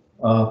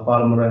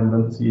palmer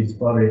amaranth seeds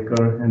per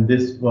acre, and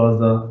this was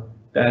a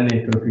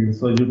 10-acre field.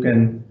 So you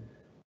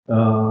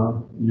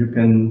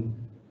can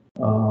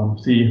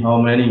see how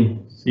many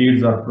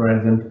seeds are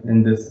present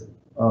in this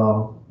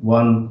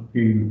one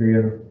field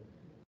there.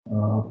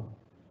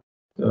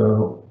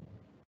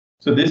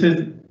 So this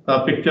is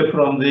a picture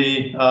from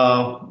the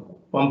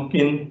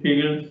pumpkin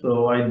field.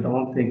 So I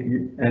don't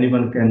think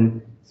anyone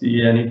can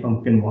see any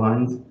pumpkin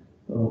vines.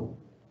 So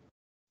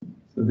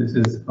this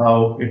is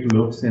how it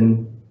looks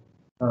in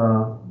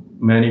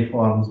many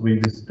farms we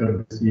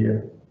visited this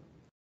year.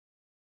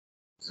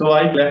 So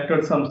I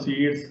collected some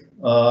seeds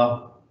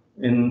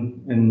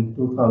in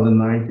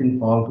 2019,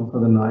 fall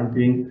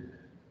 2019,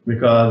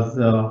 because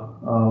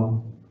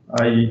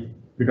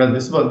because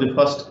this was the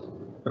first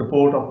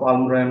report of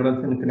palmer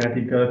amaranth in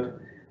Connecticut,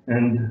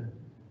 and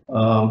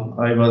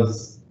I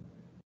was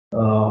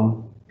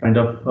kind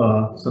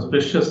of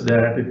suspicious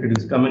that if it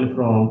is coming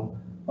from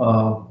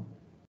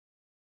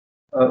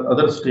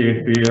other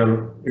state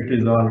where it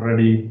is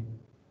already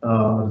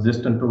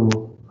resistant to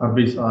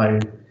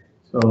herbicide,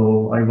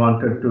 so I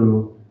wanted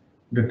to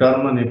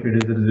determine if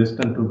it is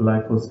resistant to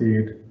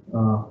glyphosate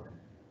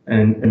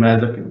and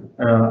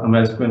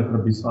amazoquin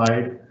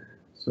herbicide.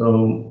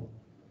 So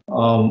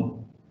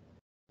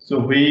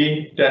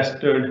we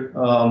tested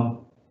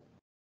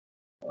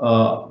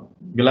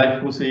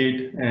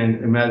glyphosate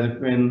and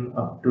amazoquin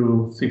up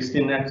to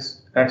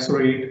 16x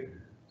rate.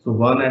 So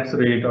 1x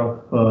rate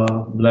of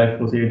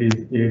glyphosate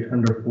is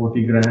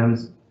 840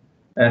 grams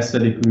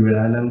acid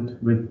equivalent,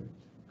 which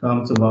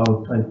comes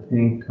about, I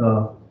think,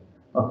 a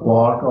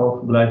quart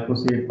of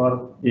glyphosate per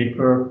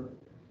acre.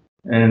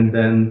 And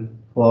then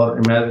for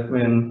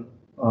amazoquin,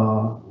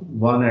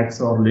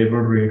 1x or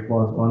labeled rate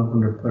was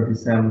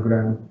 137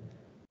 gram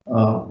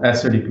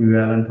acid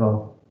equivalent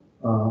of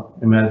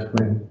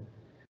amazoquin.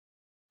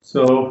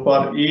 So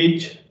for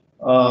each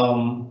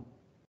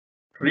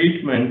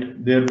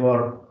treatment, there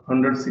were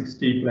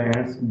 160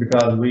 plants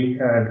because we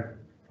had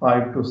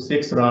 5 to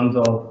 6 runs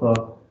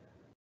of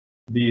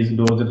these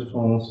dose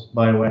response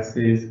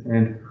bioassays,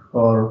 and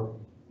for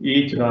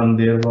each run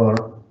there were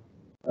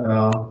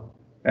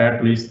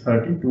at least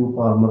 32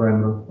 palmer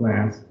amaranth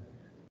plants.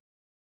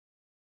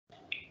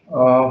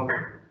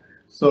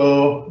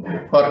 So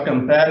for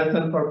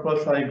comparison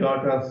purpose, I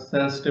got a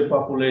sensitive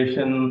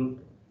population,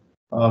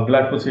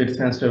 glyphosate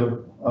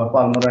sensitive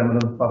palmer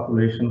amaranth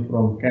population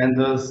from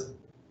Kansas.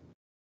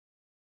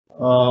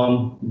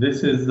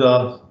 These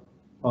are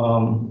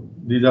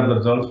the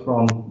results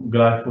from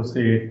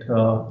glyphosate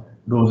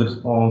dose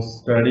response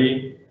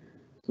study.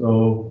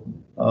 So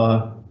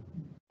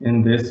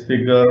in this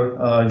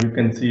figure, you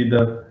can see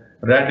the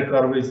red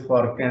curve is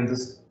for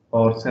Kansas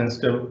for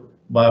sensitive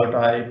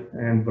biotype,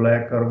 and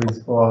black curve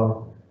is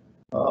for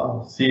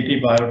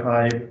CT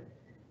biotype.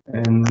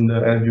 And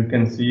as you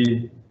can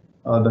see,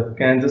 the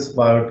Kansas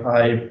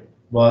biotype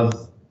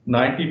was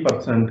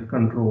 90%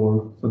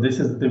 control. So this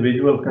is the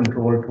visual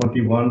control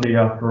 21 days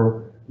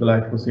after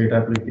glyphosate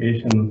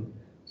application.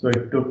 So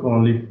it took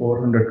only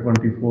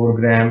 424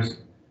 grams,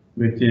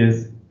 which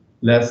is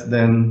less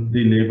than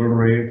the label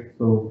rate.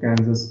 So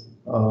Kansas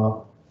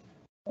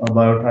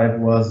biotype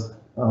was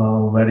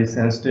very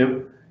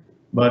sensitive.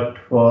 But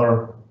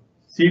for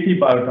CT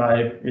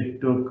biotype, it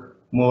took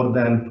more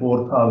than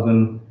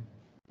 4,000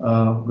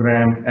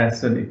 gram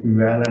acid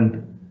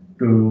equivalent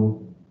to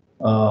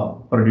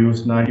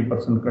produce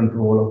 90%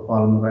 control of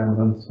palmer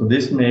amaranth. So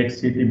this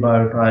makes CT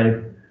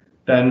biotype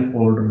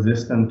 10-fold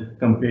resistant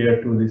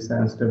compared to the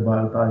sensitive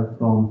biotype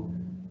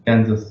from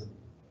Kansas.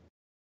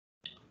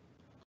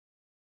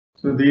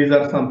 So these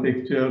are some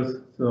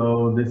pictures.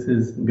 So this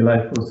is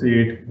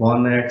glyphosate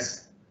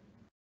 1x.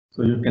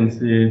 So you can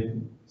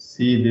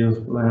see those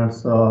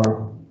plants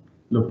are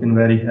looking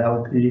very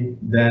healthy.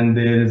 Then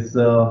there is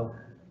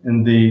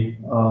in the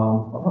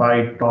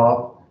right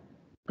top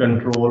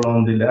control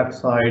on the left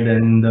side,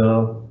 and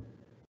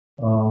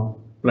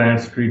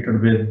plants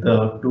treated with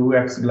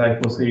 2x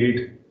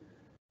glyphosate,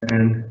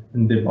 and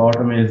in the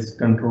bottom is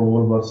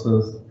control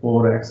versus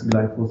 4x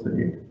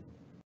glyphosate.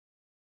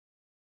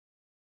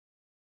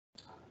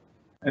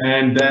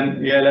 And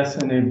then ALS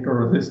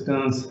inhibitor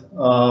resistance.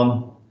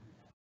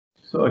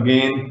 So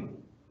again,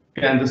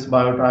 Kansas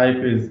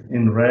biotype is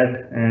in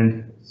red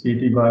and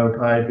CT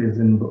biotype is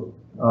in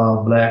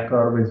black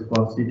curve is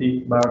for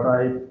CT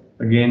biotype.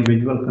 Again,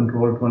 visual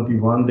control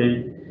 21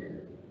 day.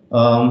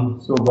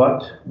 So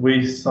what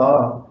we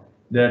saw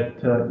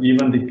that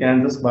even the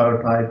Kansas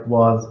biotype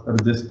was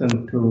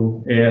resistant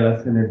to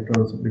ALS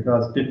inhibitors,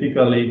 because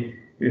typically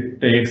it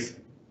takes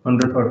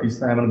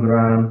 137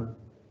 gram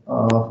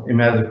of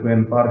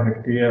amazoquin per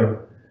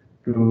hectare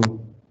to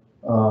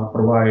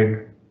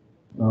provide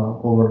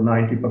over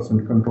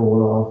 90%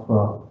 control of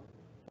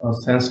a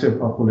sensitive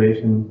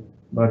population.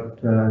 But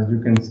as you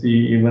can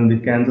see, even the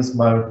Kansas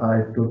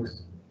biotype took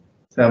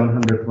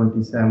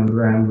 727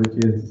 gram, which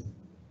is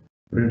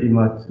pretty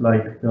much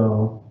like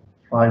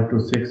 5 to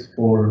 6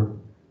 fold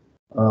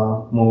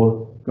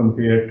more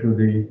compared to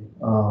the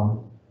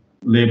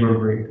label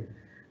rate.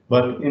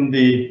 But in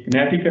the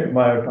Connecticut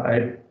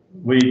biotype,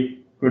 we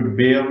could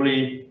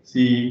barely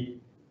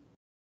see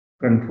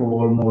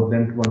control more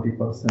than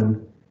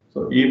 20%.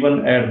 So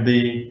even at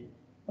the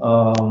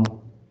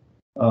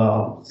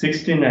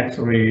 16x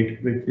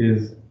rate, which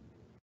is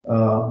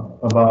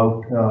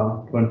about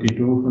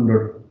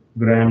 2,200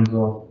 grams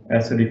of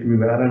acid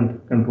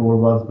equivalent, control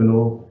was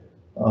below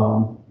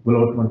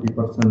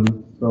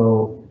 20%.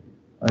 So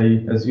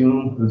I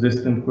assume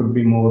resistance could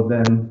be more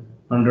than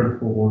 100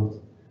 folds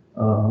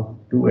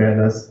to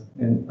ALS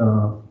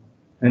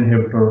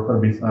inhibitor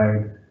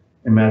herbicide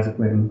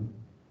amazoquin.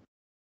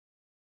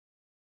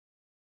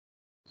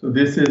 So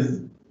this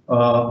is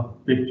a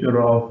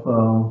picture of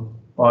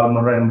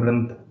palmer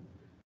amaranth.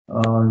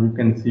 You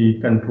can see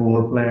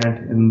control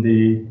plant in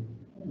the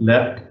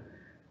left,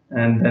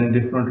 and then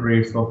different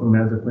rates of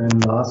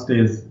imazaquine. Last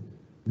is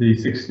the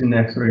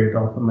 16x rate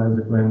of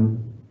imazaquine.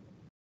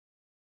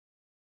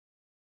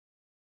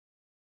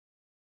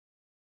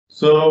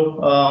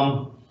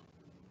 So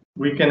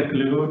we can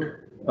conclude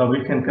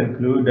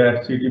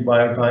that CT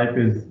biotype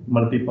is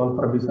multiple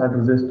herbicide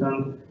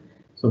resistant.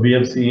 So we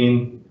have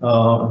seen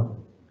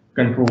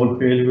control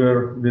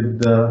failure with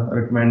the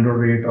recommended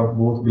rate of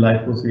both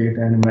glyphosate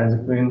and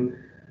imazaquine.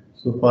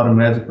 So for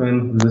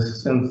imazaquine,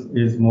 resistance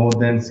is more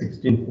than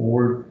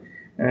 16-fold,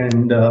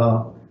 and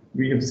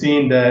we have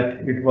seen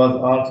that it was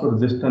also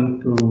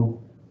resistant to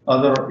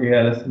other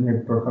ALS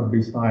inhibitor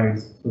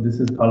herbicides. So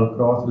this is called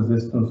cross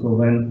resistance. So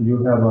when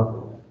you have a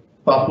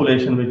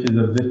population which is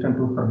resistant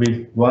to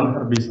one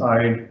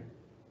herbicide,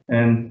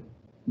 and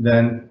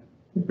then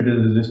if it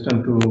is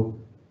resistant to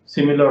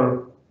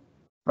similar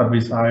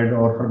herbicide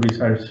or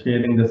herbicide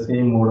sharing the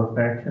same mode of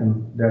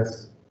action,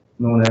 that's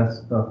known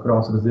as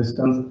cross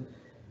resistance.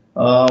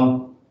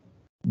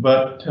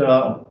 But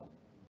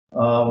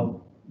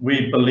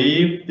we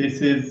believe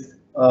this is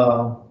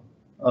a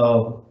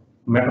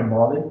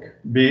metabolic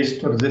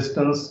based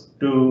resistance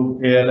to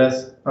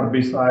ALS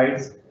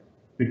herbicides,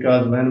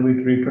 because when we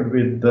treated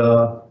with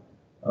the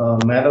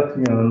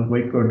malathion,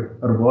 we could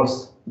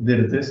reverse the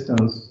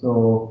resistance.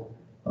 So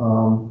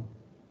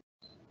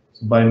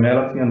by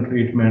malathion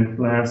treatment,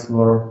 plants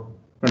were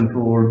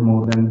controlled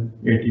more than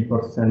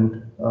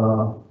 80%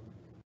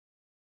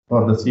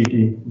 for the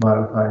CT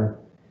biotype.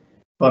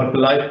 For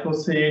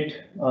glyphosate,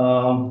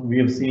 we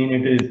have seen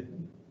it is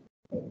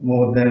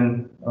more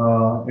than,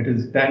 it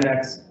is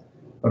 10x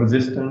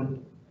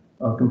resistant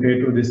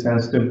compared to the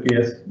sensitive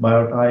CAES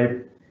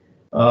biotype.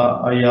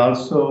 I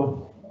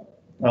also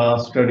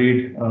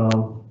studied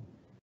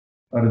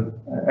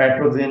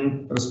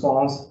atrazine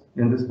response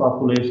in this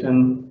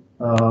population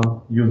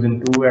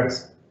using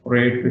 2x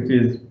rate, which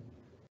is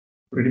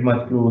pretty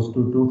much close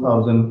to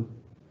 2000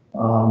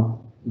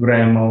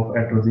 gram of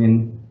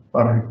atrazine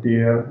per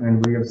hectare,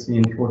 and we have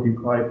seen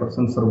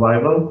 45%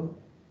 survival.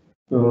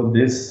 So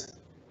this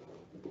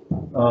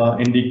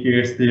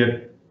indicates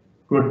there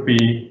could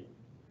be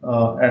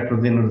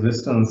atrazine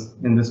resistance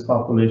in this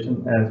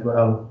population as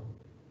well.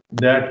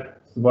 That's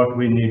what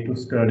we need to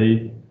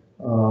study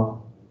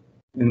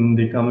in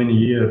the coming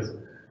years.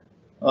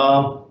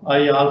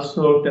 I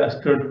also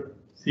tested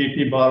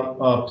CT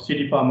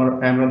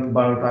Amaranth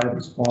biotype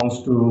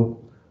response to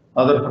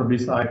other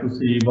herbicide to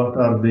see what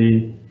are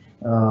the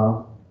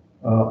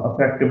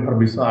effective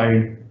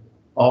herbicide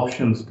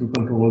options to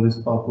control this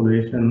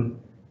population.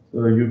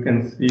 So you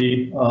can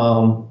see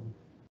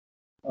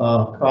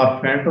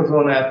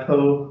carbendazole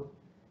ethyl,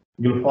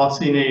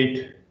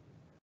 glufosinate,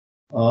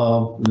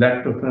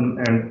 lactofen,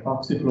 and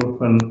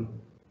oxychloroquine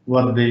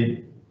were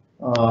the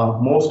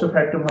most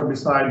effective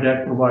herbicide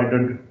that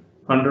provided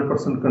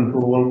 100%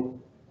 control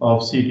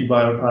of CT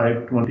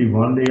biotype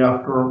 21 days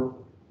after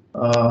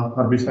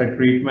herbicide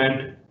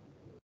treatment,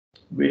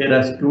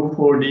 whereas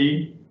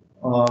 2,4-D,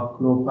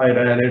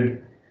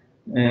 clopyralid,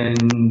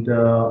 and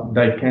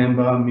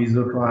dicamba,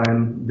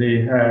 mesotrione,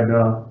 they had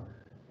a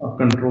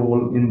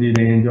control in the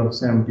range of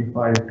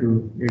 75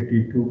 to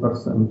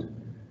 82%.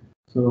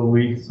 So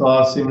we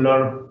saw a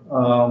similar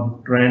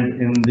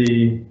trend in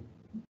the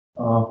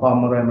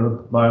palmer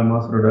amaranth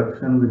biomass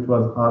reduction, which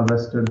was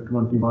harvested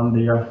 21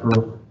 days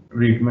after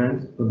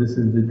treatment. So this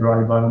is the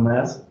dry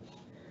biomass.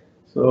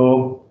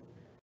 So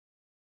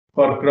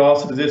for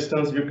cross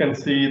resistance, you can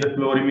see the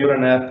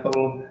chlorimuran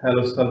ethyl,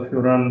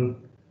 halosulfuran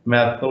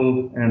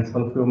methyl, and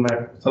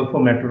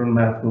sulfomaturan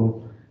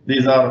methyl.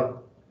 These are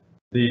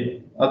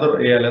the other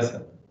ALS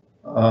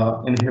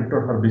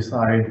inhibitor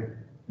herbicide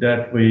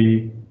that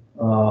we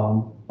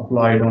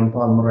applied on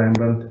palmer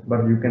amaranth,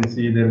 but you can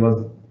see there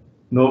was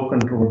no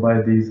control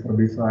by these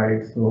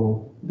herbicides.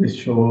 So this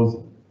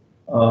shows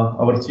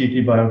our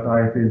CT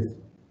biotype is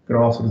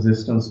cross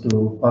resistance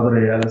to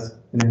other ALS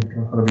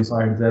inhibitor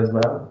herbicides as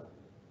well.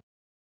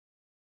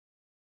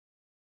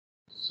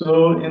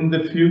 So in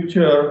the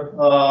future,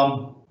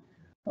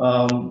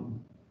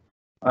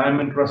 I'm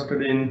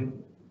interested in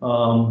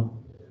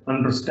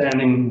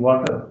understanding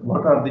what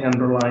are the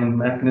underlying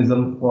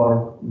mechanisms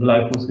for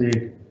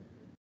glyphosate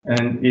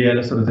and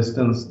ALS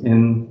resistance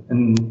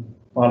in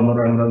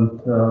palmer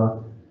amaranth,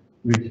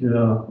 which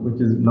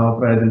is now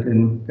present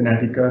in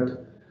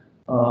Connecticut.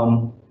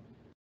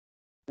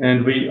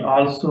 And we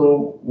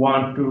also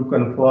want to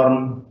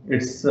confirm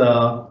its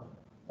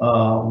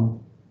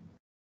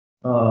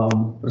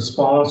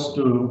response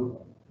to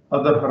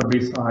other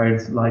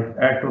herbicides like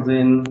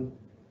atrazine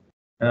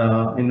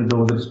in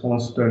those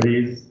response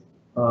studies,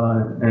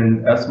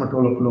 and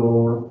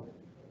esmetolochlor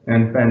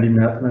and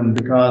pendimethalin,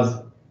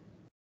 because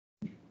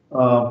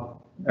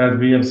as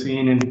we have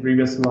seen in the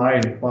previous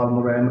slide,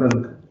 palmer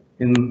amaranth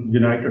in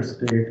United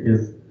States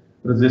is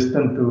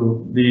resistant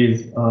to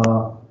these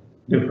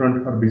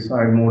different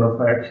herbicide mode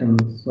of action.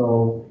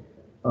 So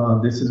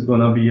this is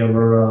going to be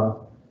our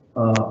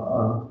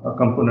a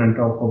component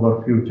of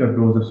our future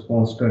dose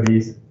response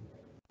studies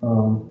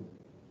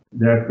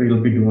that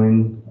we'll be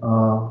doing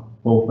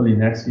hopefully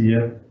next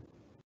year.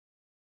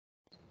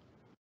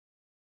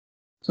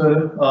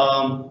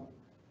 So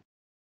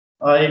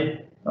I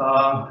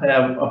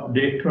have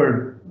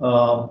updated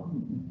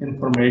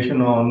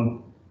information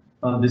on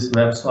this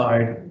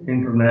website,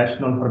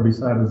 International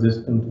Herbicide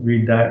Resistant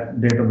Weed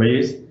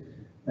Database,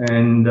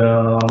 and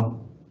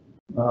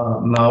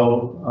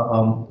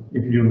now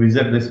if you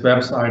visit this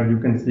website, you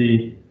can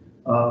see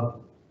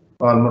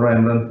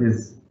Amaranth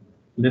is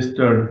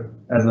listed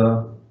as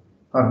a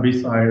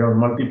herbicide or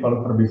multiple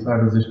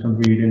herbicide resistant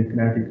weed in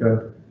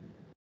Connecticut.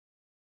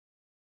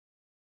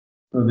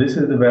 So this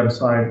is the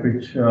website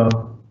which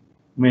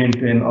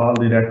maintain all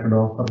the record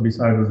of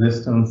herbicide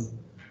resistance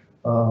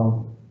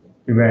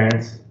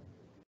events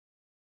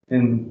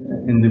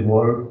in the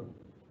world.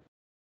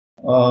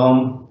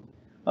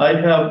 I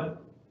have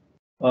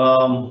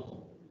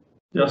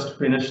just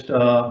finished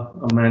a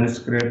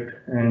manuscript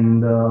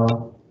and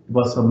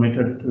was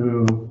submitted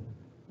to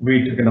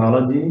weed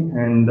technology,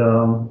 and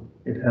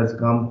it has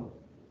come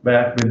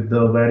back with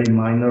the very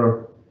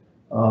minor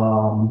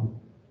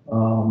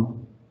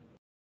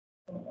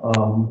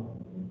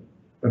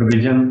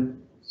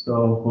revision.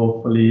 So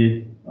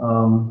hopefully,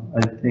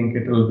 I think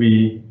it will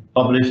be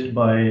published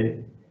by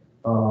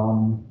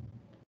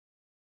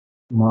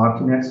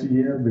March next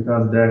year,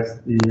 because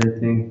that's the, I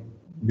think,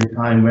 the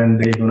time when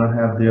they're gonna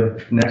have their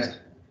next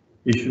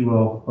issue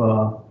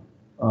of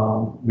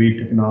weed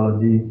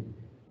technology.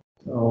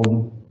 So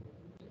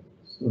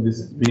this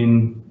has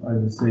been, I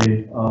would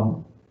say,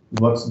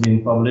 what's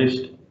been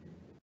published.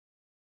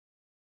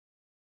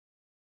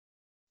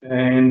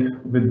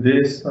 And with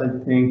this, I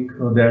think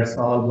that's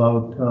all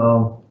about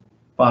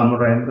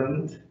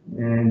Amaranth.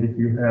 And if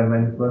you have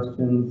any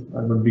questions,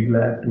 I would be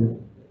glad to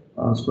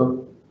answer.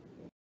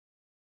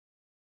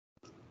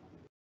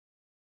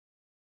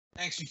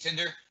 Thanks,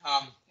 Jatinder.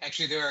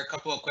 Actually, there are a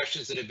couple of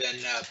questions that have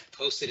been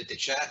posted at the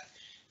chat.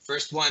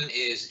 First one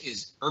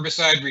is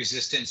herbicide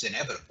resistance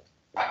inevitable?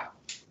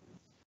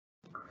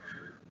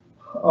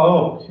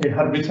 Oh, okay,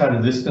 herbicide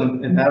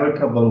resistance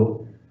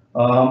inevitable.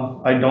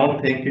 I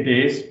don't think it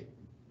is,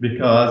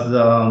 because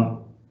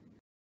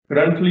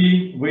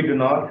currently we do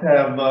not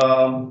have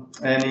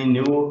any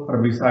new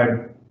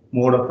herbicide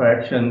mode of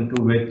action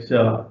to which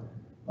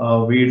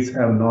weeds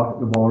have not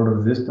evolved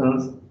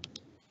resistance.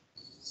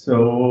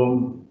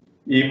 So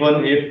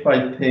even if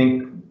I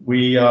think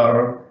we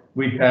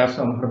have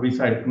some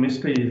herbicide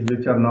chemistries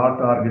which are not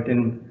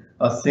targeting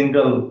a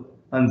single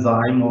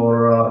enzyme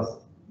or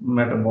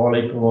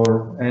metabolic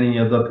or any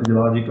other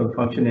physiological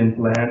function in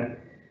plant,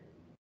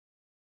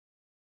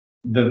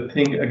 the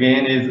thing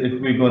again is,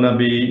 if we're gonna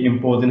be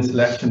imposing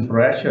selection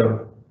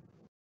pressure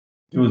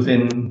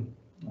using,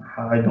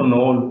 I don't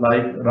know,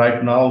 like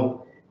right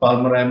now,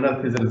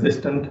 Amaranth is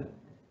resistant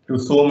to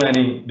so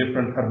many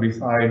different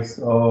herbicides.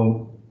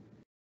 So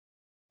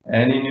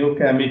any new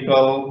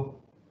chemical,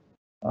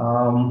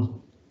 I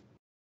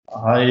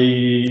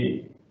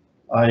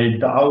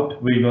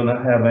doubt we're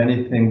gonna have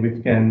anything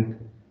which can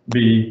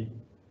be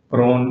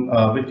prone,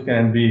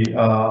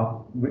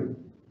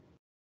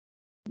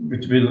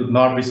 which will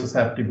not be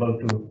susceptible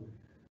to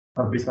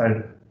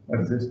herbicide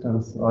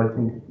resistance. So I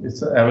think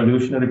it's an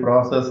evolutionary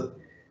process.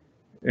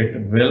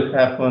 It will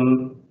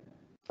happen,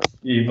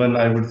 even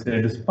I would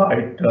say,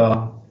 despite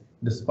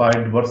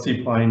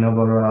diversifying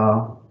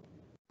our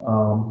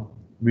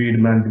weed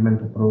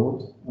management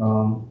approach.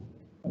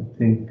 I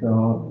think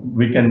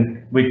we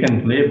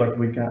can play, but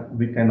we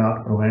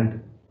cannot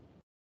prevent.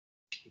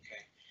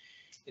 Okay.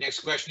 The next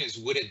question is,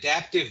 would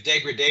adaptive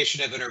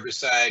degradation of an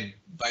herbicide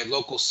by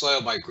local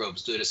soil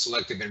microbes due to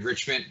selective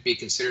enrichment be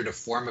considered a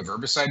form of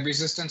herbicide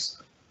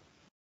resistance?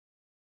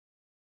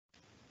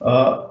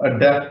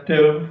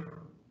 Adaptive.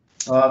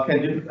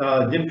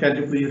 Jim, can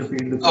you please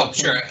repeat the question? Oh,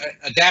 sure.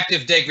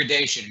 Adaptive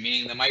degradation,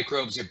 meaning the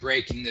microbes are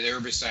breaking the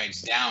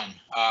herbicides down.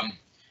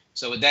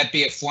 So would that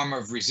be a form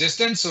of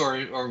resistance,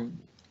 or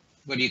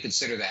what do you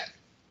consider that?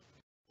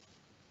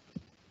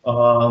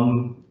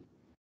 Form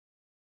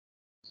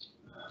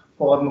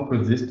of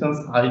resistance,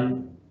 I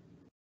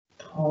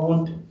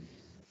don't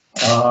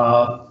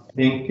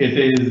think it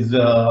is.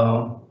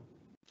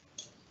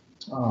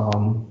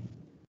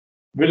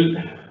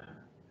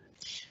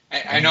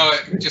 I know,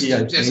 just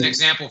as an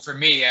example for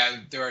me,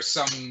 there are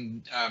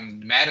some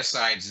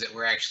nematicides that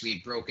were actually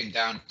broken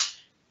down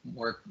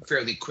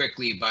fairly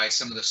quickly by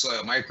some of the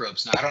soil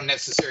microbes. Now, I don't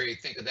necessarily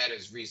think of that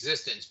as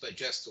resistance, but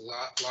just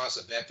loss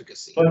of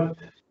efficacy. But,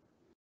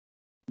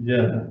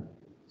 yeah,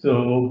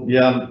 so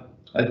yeah,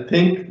 I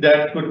think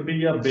that could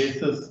be a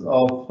basis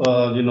of,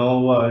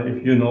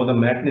 if you know the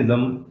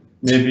mechanism,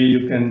 maybe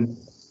you can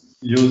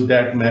use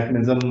that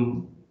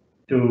mechanism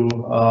to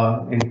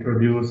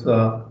introduce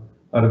a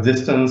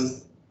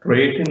resistance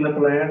trait in the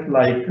plant,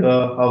 like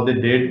how they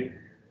did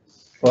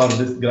for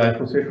this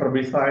glyphosate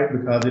herbicide,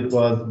 because it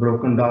was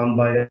broken down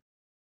by,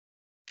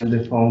 and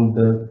they found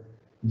the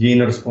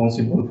gene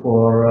responsible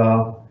for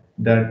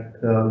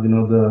that,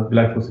 the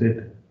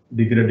glyphosate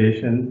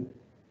degradation.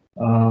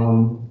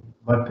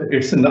 But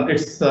it's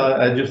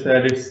as you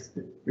said,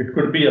 it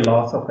could be a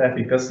loss of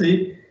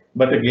efficacy.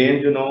 But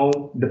again,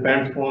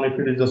 depends on if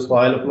it is a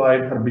soil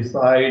applied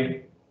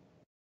herbicide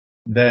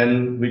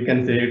then we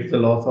can say it's a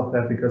loss of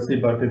efficacy.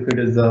 But if it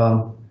is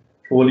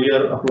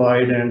foliar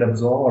applied and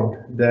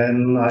absorbed,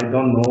 then I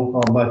don't know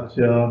how much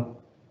it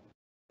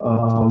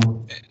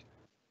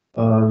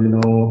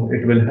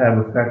will have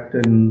effect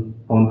on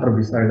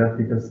herbicide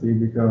efficacy,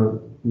 because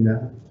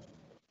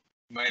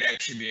Might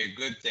actually be a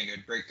good thing. It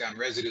would break down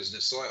residues in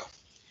the soil.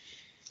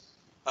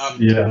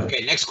 Yeah.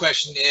 Okay, next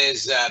question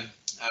is,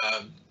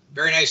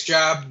 very nice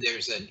job.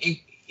 There's an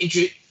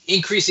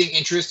increasing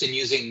interest in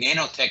using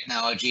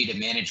nanotechnology to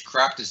manage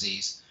crop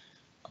disease.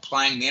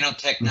 Applying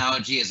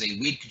nanotechnology as a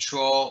weed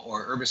control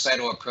or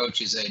herbicidal approach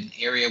is an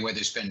area where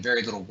there's been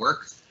very little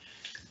work.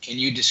 Can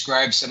you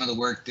describe some of the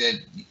work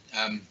that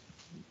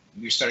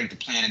you're starting to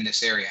plan in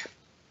this area?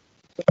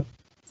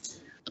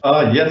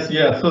 Yes,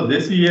 yeah. So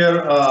this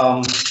year,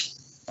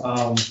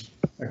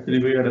 actually,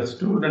 we had a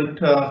student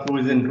who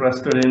is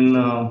interested in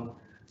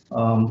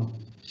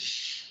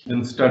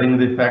studying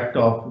the effect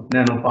of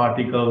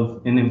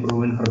nanoparticles in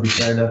improving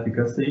herbicide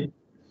efficacy.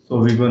 So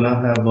we're gonna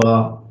have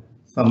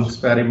some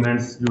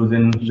experiments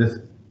using this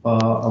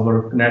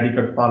our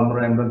Connecticut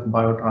palmeri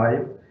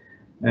biotype,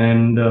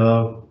 and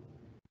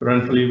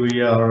currently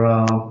we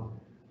are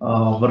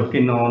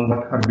working on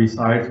what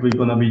herbicides we're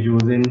gonna be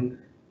using.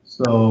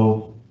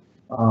 So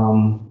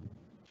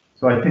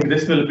so I think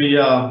this will be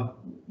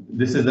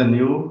this is a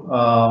new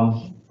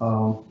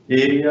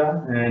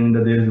area, and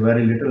there is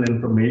very little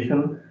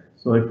information.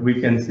 So if we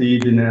can see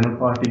the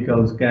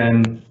nanoparticles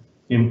can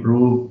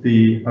improve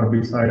the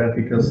herbicide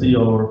efficacy,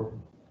 or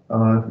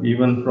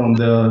even from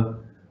the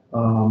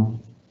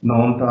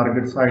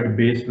non-target site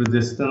based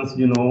resistance,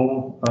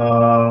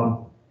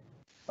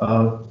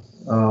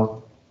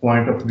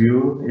 point of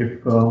view,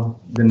 if the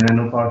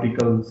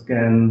nanoparticles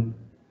can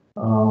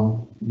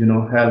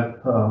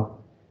help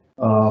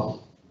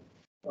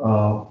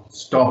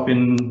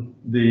stopping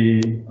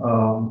the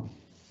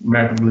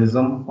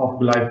metabolism of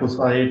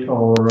glyphosate,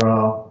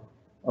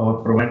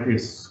 or prevent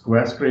its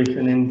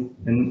sequestration in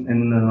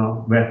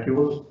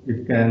vacuoles,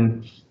 it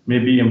can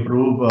maybe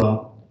improve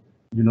or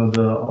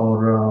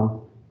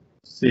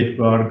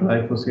safeguard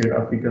glyphosate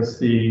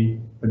efficacy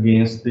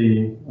against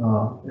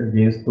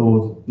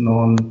those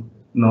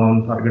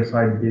non-target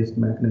site based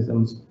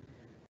mechanisms.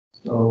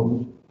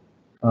 So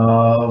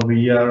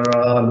we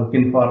are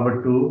looking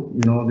forward to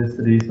this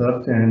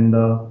research, and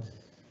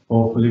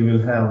hopefully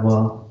we'll have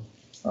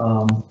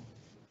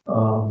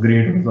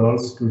great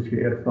results to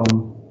share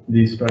from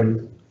these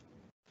studies.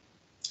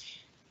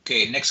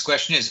 Okay, next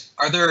question is,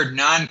 are there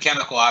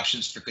non-chemical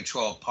options for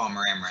control of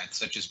palmer amaranth,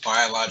 such as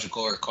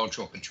biological or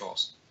cultural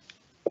controls?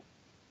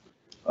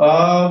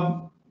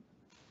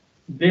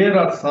 There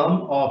are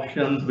some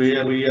options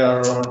where we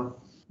are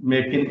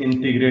making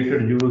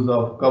integrated use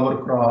of cover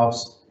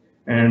crops,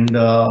 and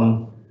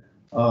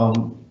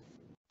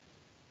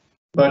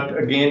but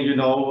again,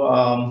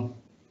 a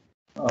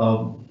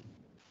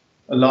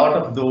lot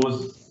of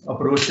those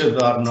approaches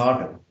are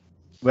not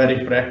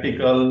very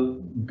practical,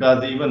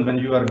 because even when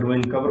you are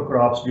doing cover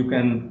crops, you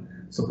can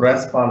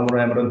suppress palmer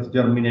amaranth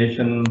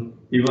germination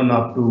even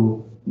up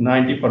to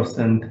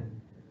 90%.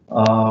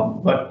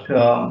 But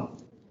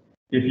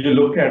if you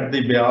look at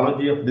the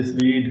biology of this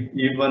weed,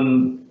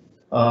 even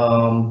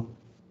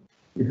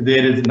if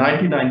there is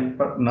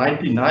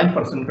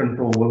 99%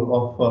 control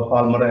of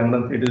palmer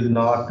amaranth, it is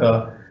not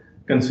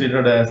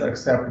considered as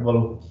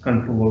acceptable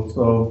control.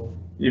 So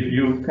if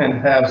you can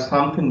have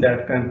something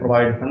that can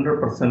provide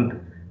 100%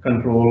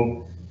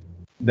 control,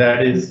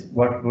 that is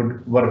what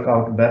would work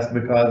out best,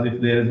 because if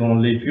there is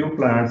only few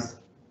plants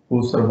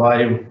who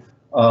survive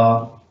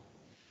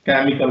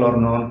chemical or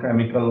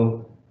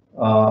non-chemical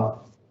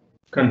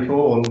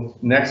control,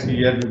 next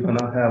year you're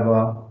gonna have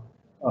a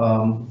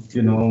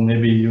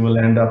maybe you will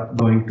end up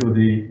going to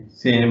the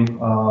same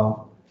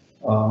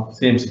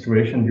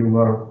situation you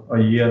were a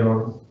year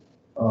or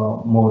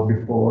more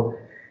before.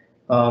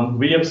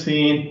 We have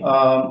seen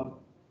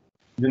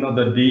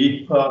the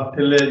deep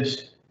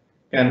tillage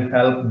can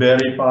help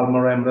bury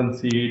palmer amaranth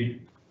seed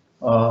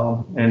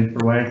and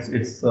prevents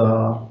its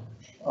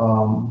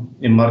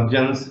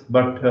emergence,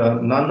 but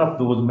none of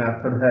those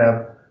methods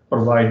have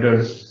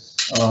provided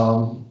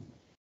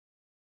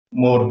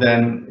more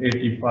than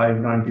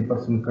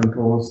 85–90%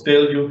 control.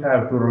 Still, you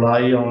have to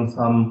rely on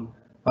some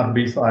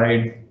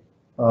herbicide,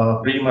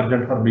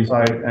 pre-emergent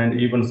herbicide, and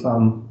even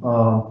some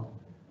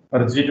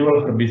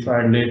residual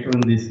herbicide later in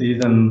the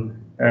season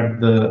at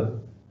the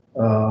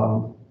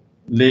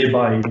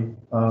lay-by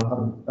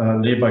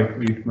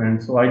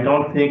treatment. So I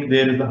don't think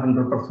there is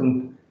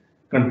 100%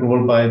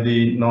 control by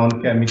the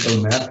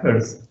non-chemical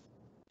methods.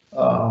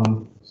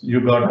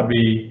 You gotta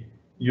be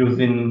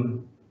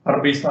using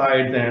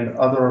herbicides and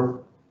other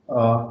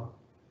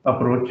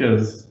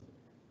approaches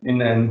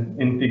in an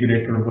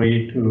integrated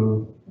way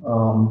to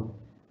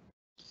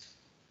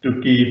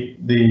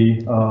keep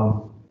the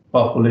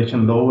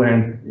population low,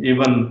 and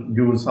even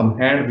use some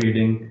hand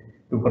weeding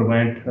to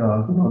prevent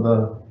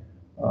the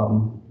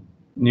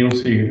new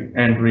seed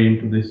entry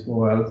into the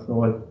soil.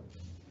 So I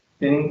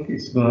think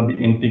it's going to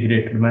be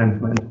integrated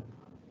management.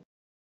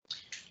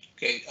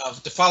 Okay,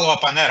 to follow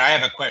up on that, I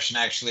have a question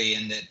actually,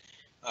 in that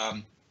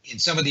in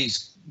some of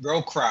these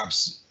row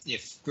crops,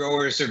 if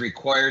growers are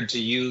required to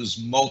use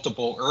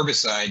multiple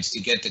herbicides to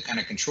get the kind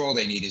of control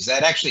they need, is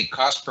that actually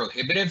cost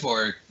prohibitive,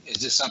 or is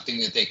this something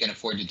that they can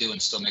afford to do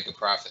and still make a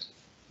profit?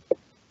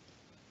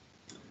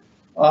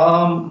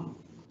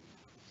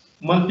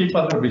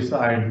 Multiple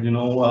herbicides,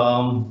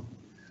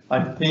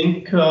 I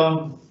think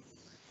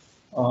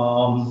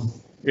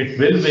it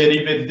will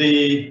vary with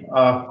the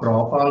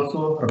crop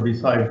also,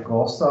 herbicide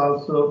costs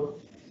also.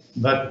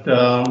 But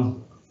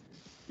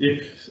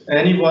if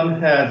anyone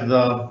has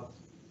a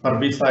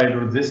herbicide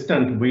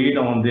resistant weed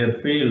on their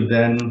field,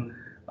 then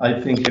I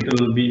think it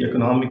will be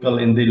economical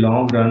in the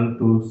long run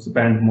to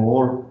spend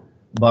more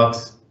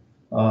bucks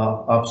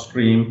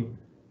upstream.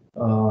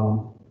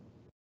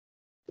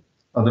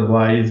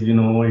 Otherwise,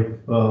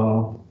 if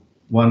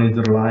one is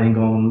relying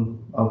on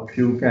a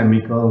few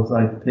chemicals,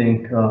 I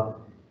think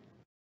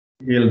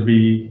he'll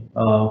be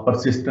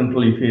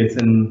persistently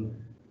facing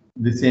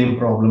the same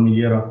problem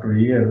year after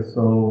year.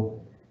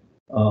 So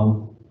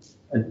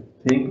I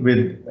think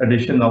with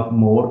addition of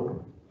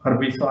more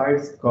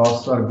herbicides,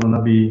 costs are going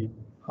to be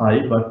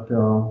high, but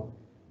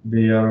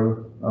they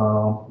are,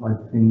 I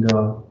think,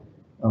 a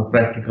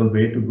practical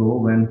way to go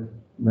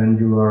when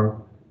you are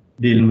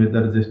dealing with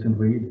the resistant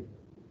weed.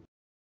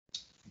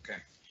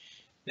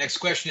 Next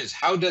question is,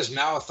 how does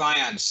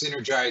malathion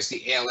synergize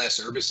the ALS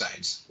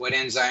herbicides? What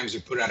enzymes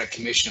are put out of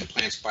commission in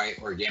plants by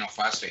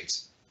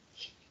organophosphates?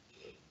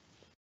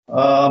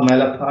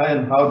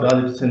 Malathion, how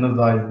does it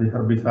synergize the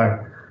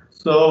herbicide?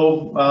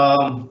 So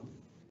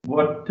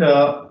what's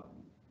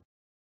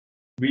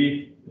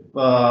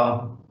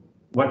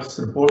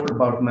reported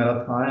about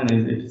malathion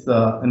is it's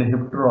an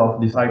inhibitor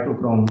of the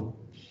cytochrome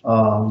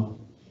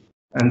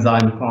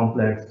enzyme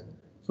complex.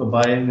 So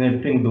by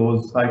inhibiting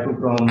those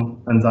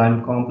cytochrome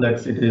enzyme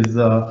complex, it is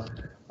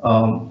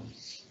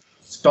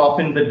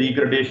stopping the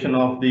degradation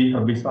of the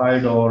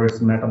herbicide or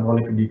its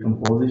metabolic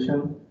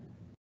decomposition.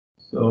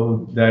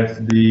 So that's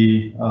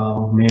the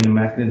main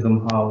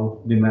mechanism how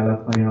the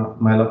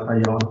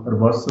malathion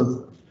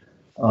reverses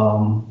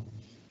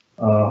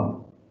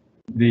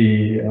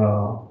the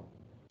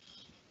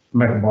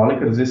metabolic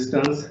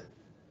resistance.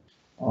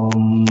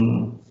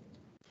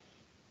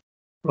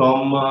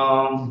 From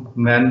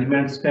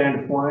management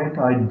standpoint,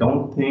 I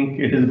don't think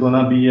it is going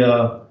to be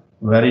a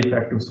very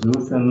effective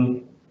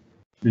solution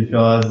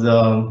because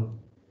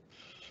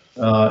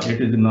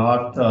it is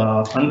not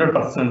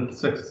 100%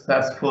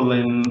 successful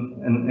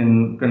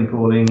in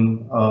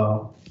controlling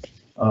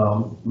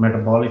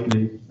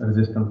metabolically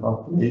resistant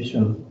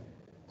population.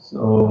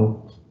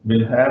 So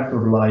we'll have to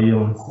rely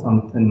on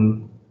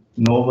something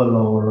novel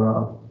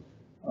or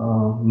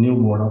new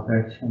mode of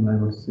action, I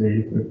would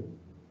say.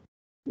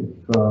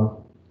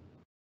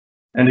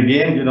 And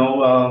again,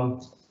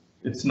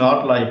 it's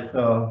not like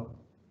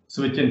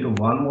switching to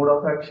one mode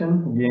of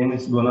action. Again,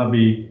 it's gonna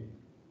be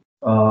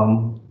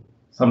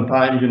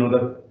sometimes,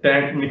 the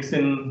tank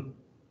mixing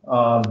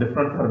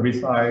different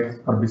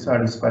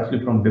herbicides,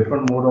 especially from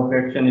different mode of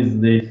action, is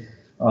the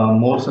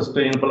more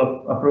sustainable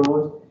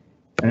approach.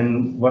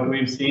 And what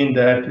we've seen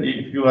that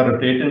if you are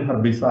rotating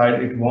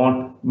herbicide, it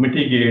won't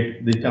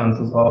mitigate the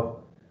chances of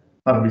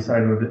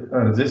herbicide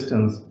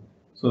resistance.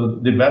 So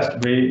the best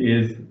way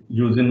is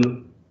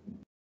using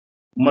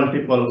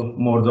multiple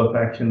modes of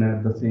action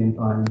at the same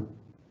time.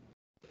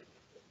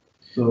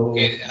 So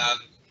okay,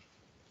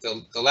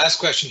 the last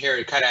question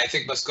here kind of I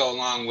think must go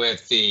along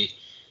with the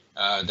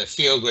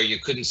field where you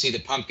couldn't see the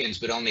pumpkins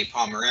but only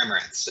Palmer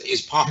amaranth.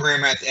 Is Palmer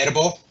amaranth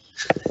edible?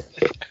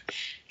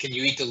 Can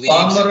you eat the leaves?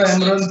 Palmer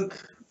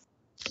amaranth,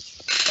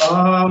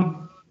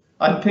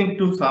 I think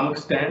to some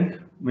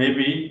extent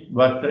maybe,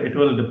 but it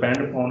will depend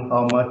upon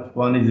how much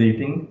one is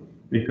eating,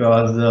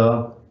 because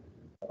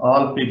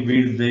all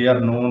pigweeds, they are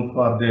known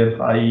for their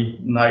high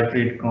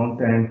nitrate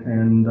content,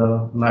 and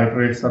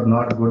nitrates are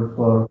not good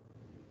for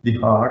the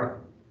heart.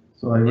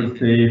 So I would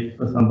say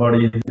if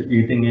somebody is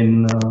eating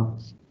in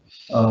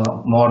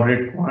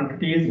moderate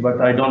quantities, but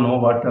I don't know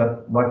what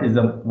is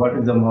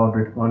a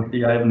moderate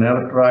quantity. I've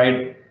never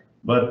tried,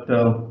 but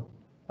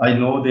I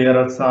know there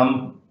are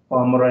some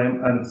Palmer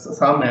and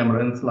some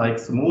amaranths like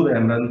smooth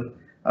amaranth.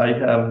 I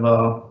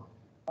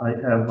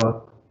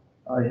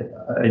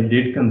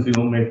did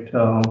consume it.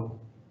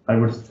 I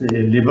would say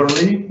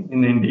liberally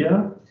in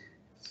India,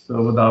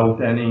 so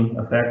without any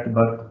effect,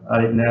 but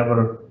I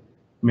never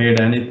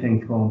made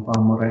anything from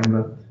Palmer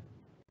amaranth.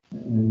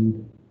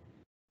 And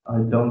I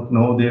don't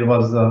know, there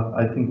was,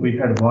 I think we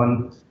had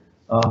one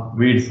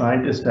weed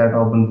scientist at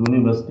Auburn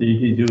University.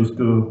 He used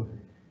to,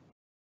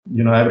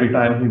 every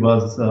time he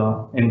was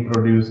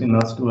introducing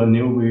us to a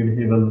new weed,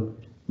 he will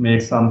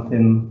make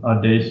something, a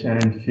dish,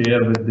 and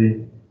share with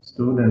the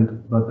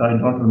student. But I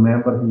don't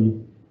remember he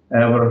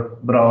ever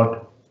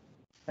brought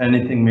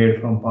anything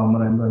made from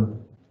Palmer amaranth.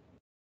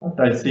 But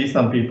I see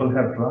some people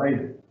have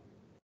tried.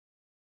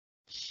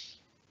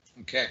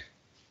 Okay.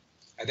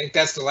 I think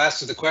that's the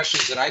last of the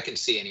questions that I can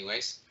see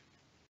anyways.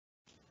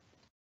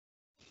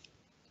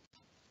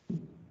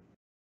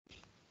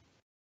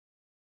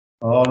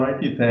 All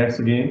righty, thanks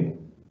again.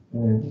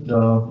 And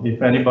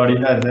if anybody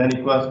has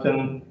any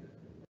question,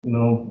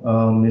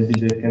 maybe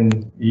they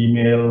can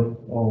email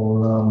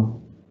or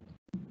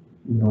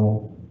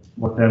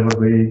whatever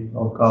way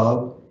or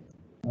call.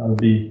 I'll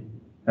be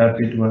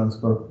happy to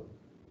answer.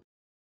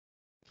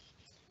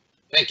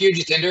 Thank you,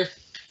 Jatinder.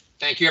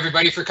 Thank you,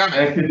 everybody, for coming.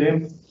 Thank you,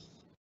 Jim.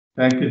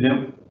 Thank you,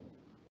 Jim.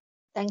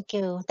 Thank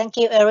you. Thank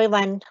you,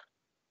 everyone.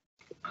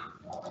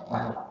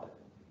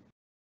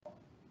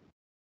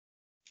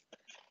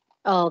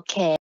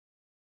 Okay.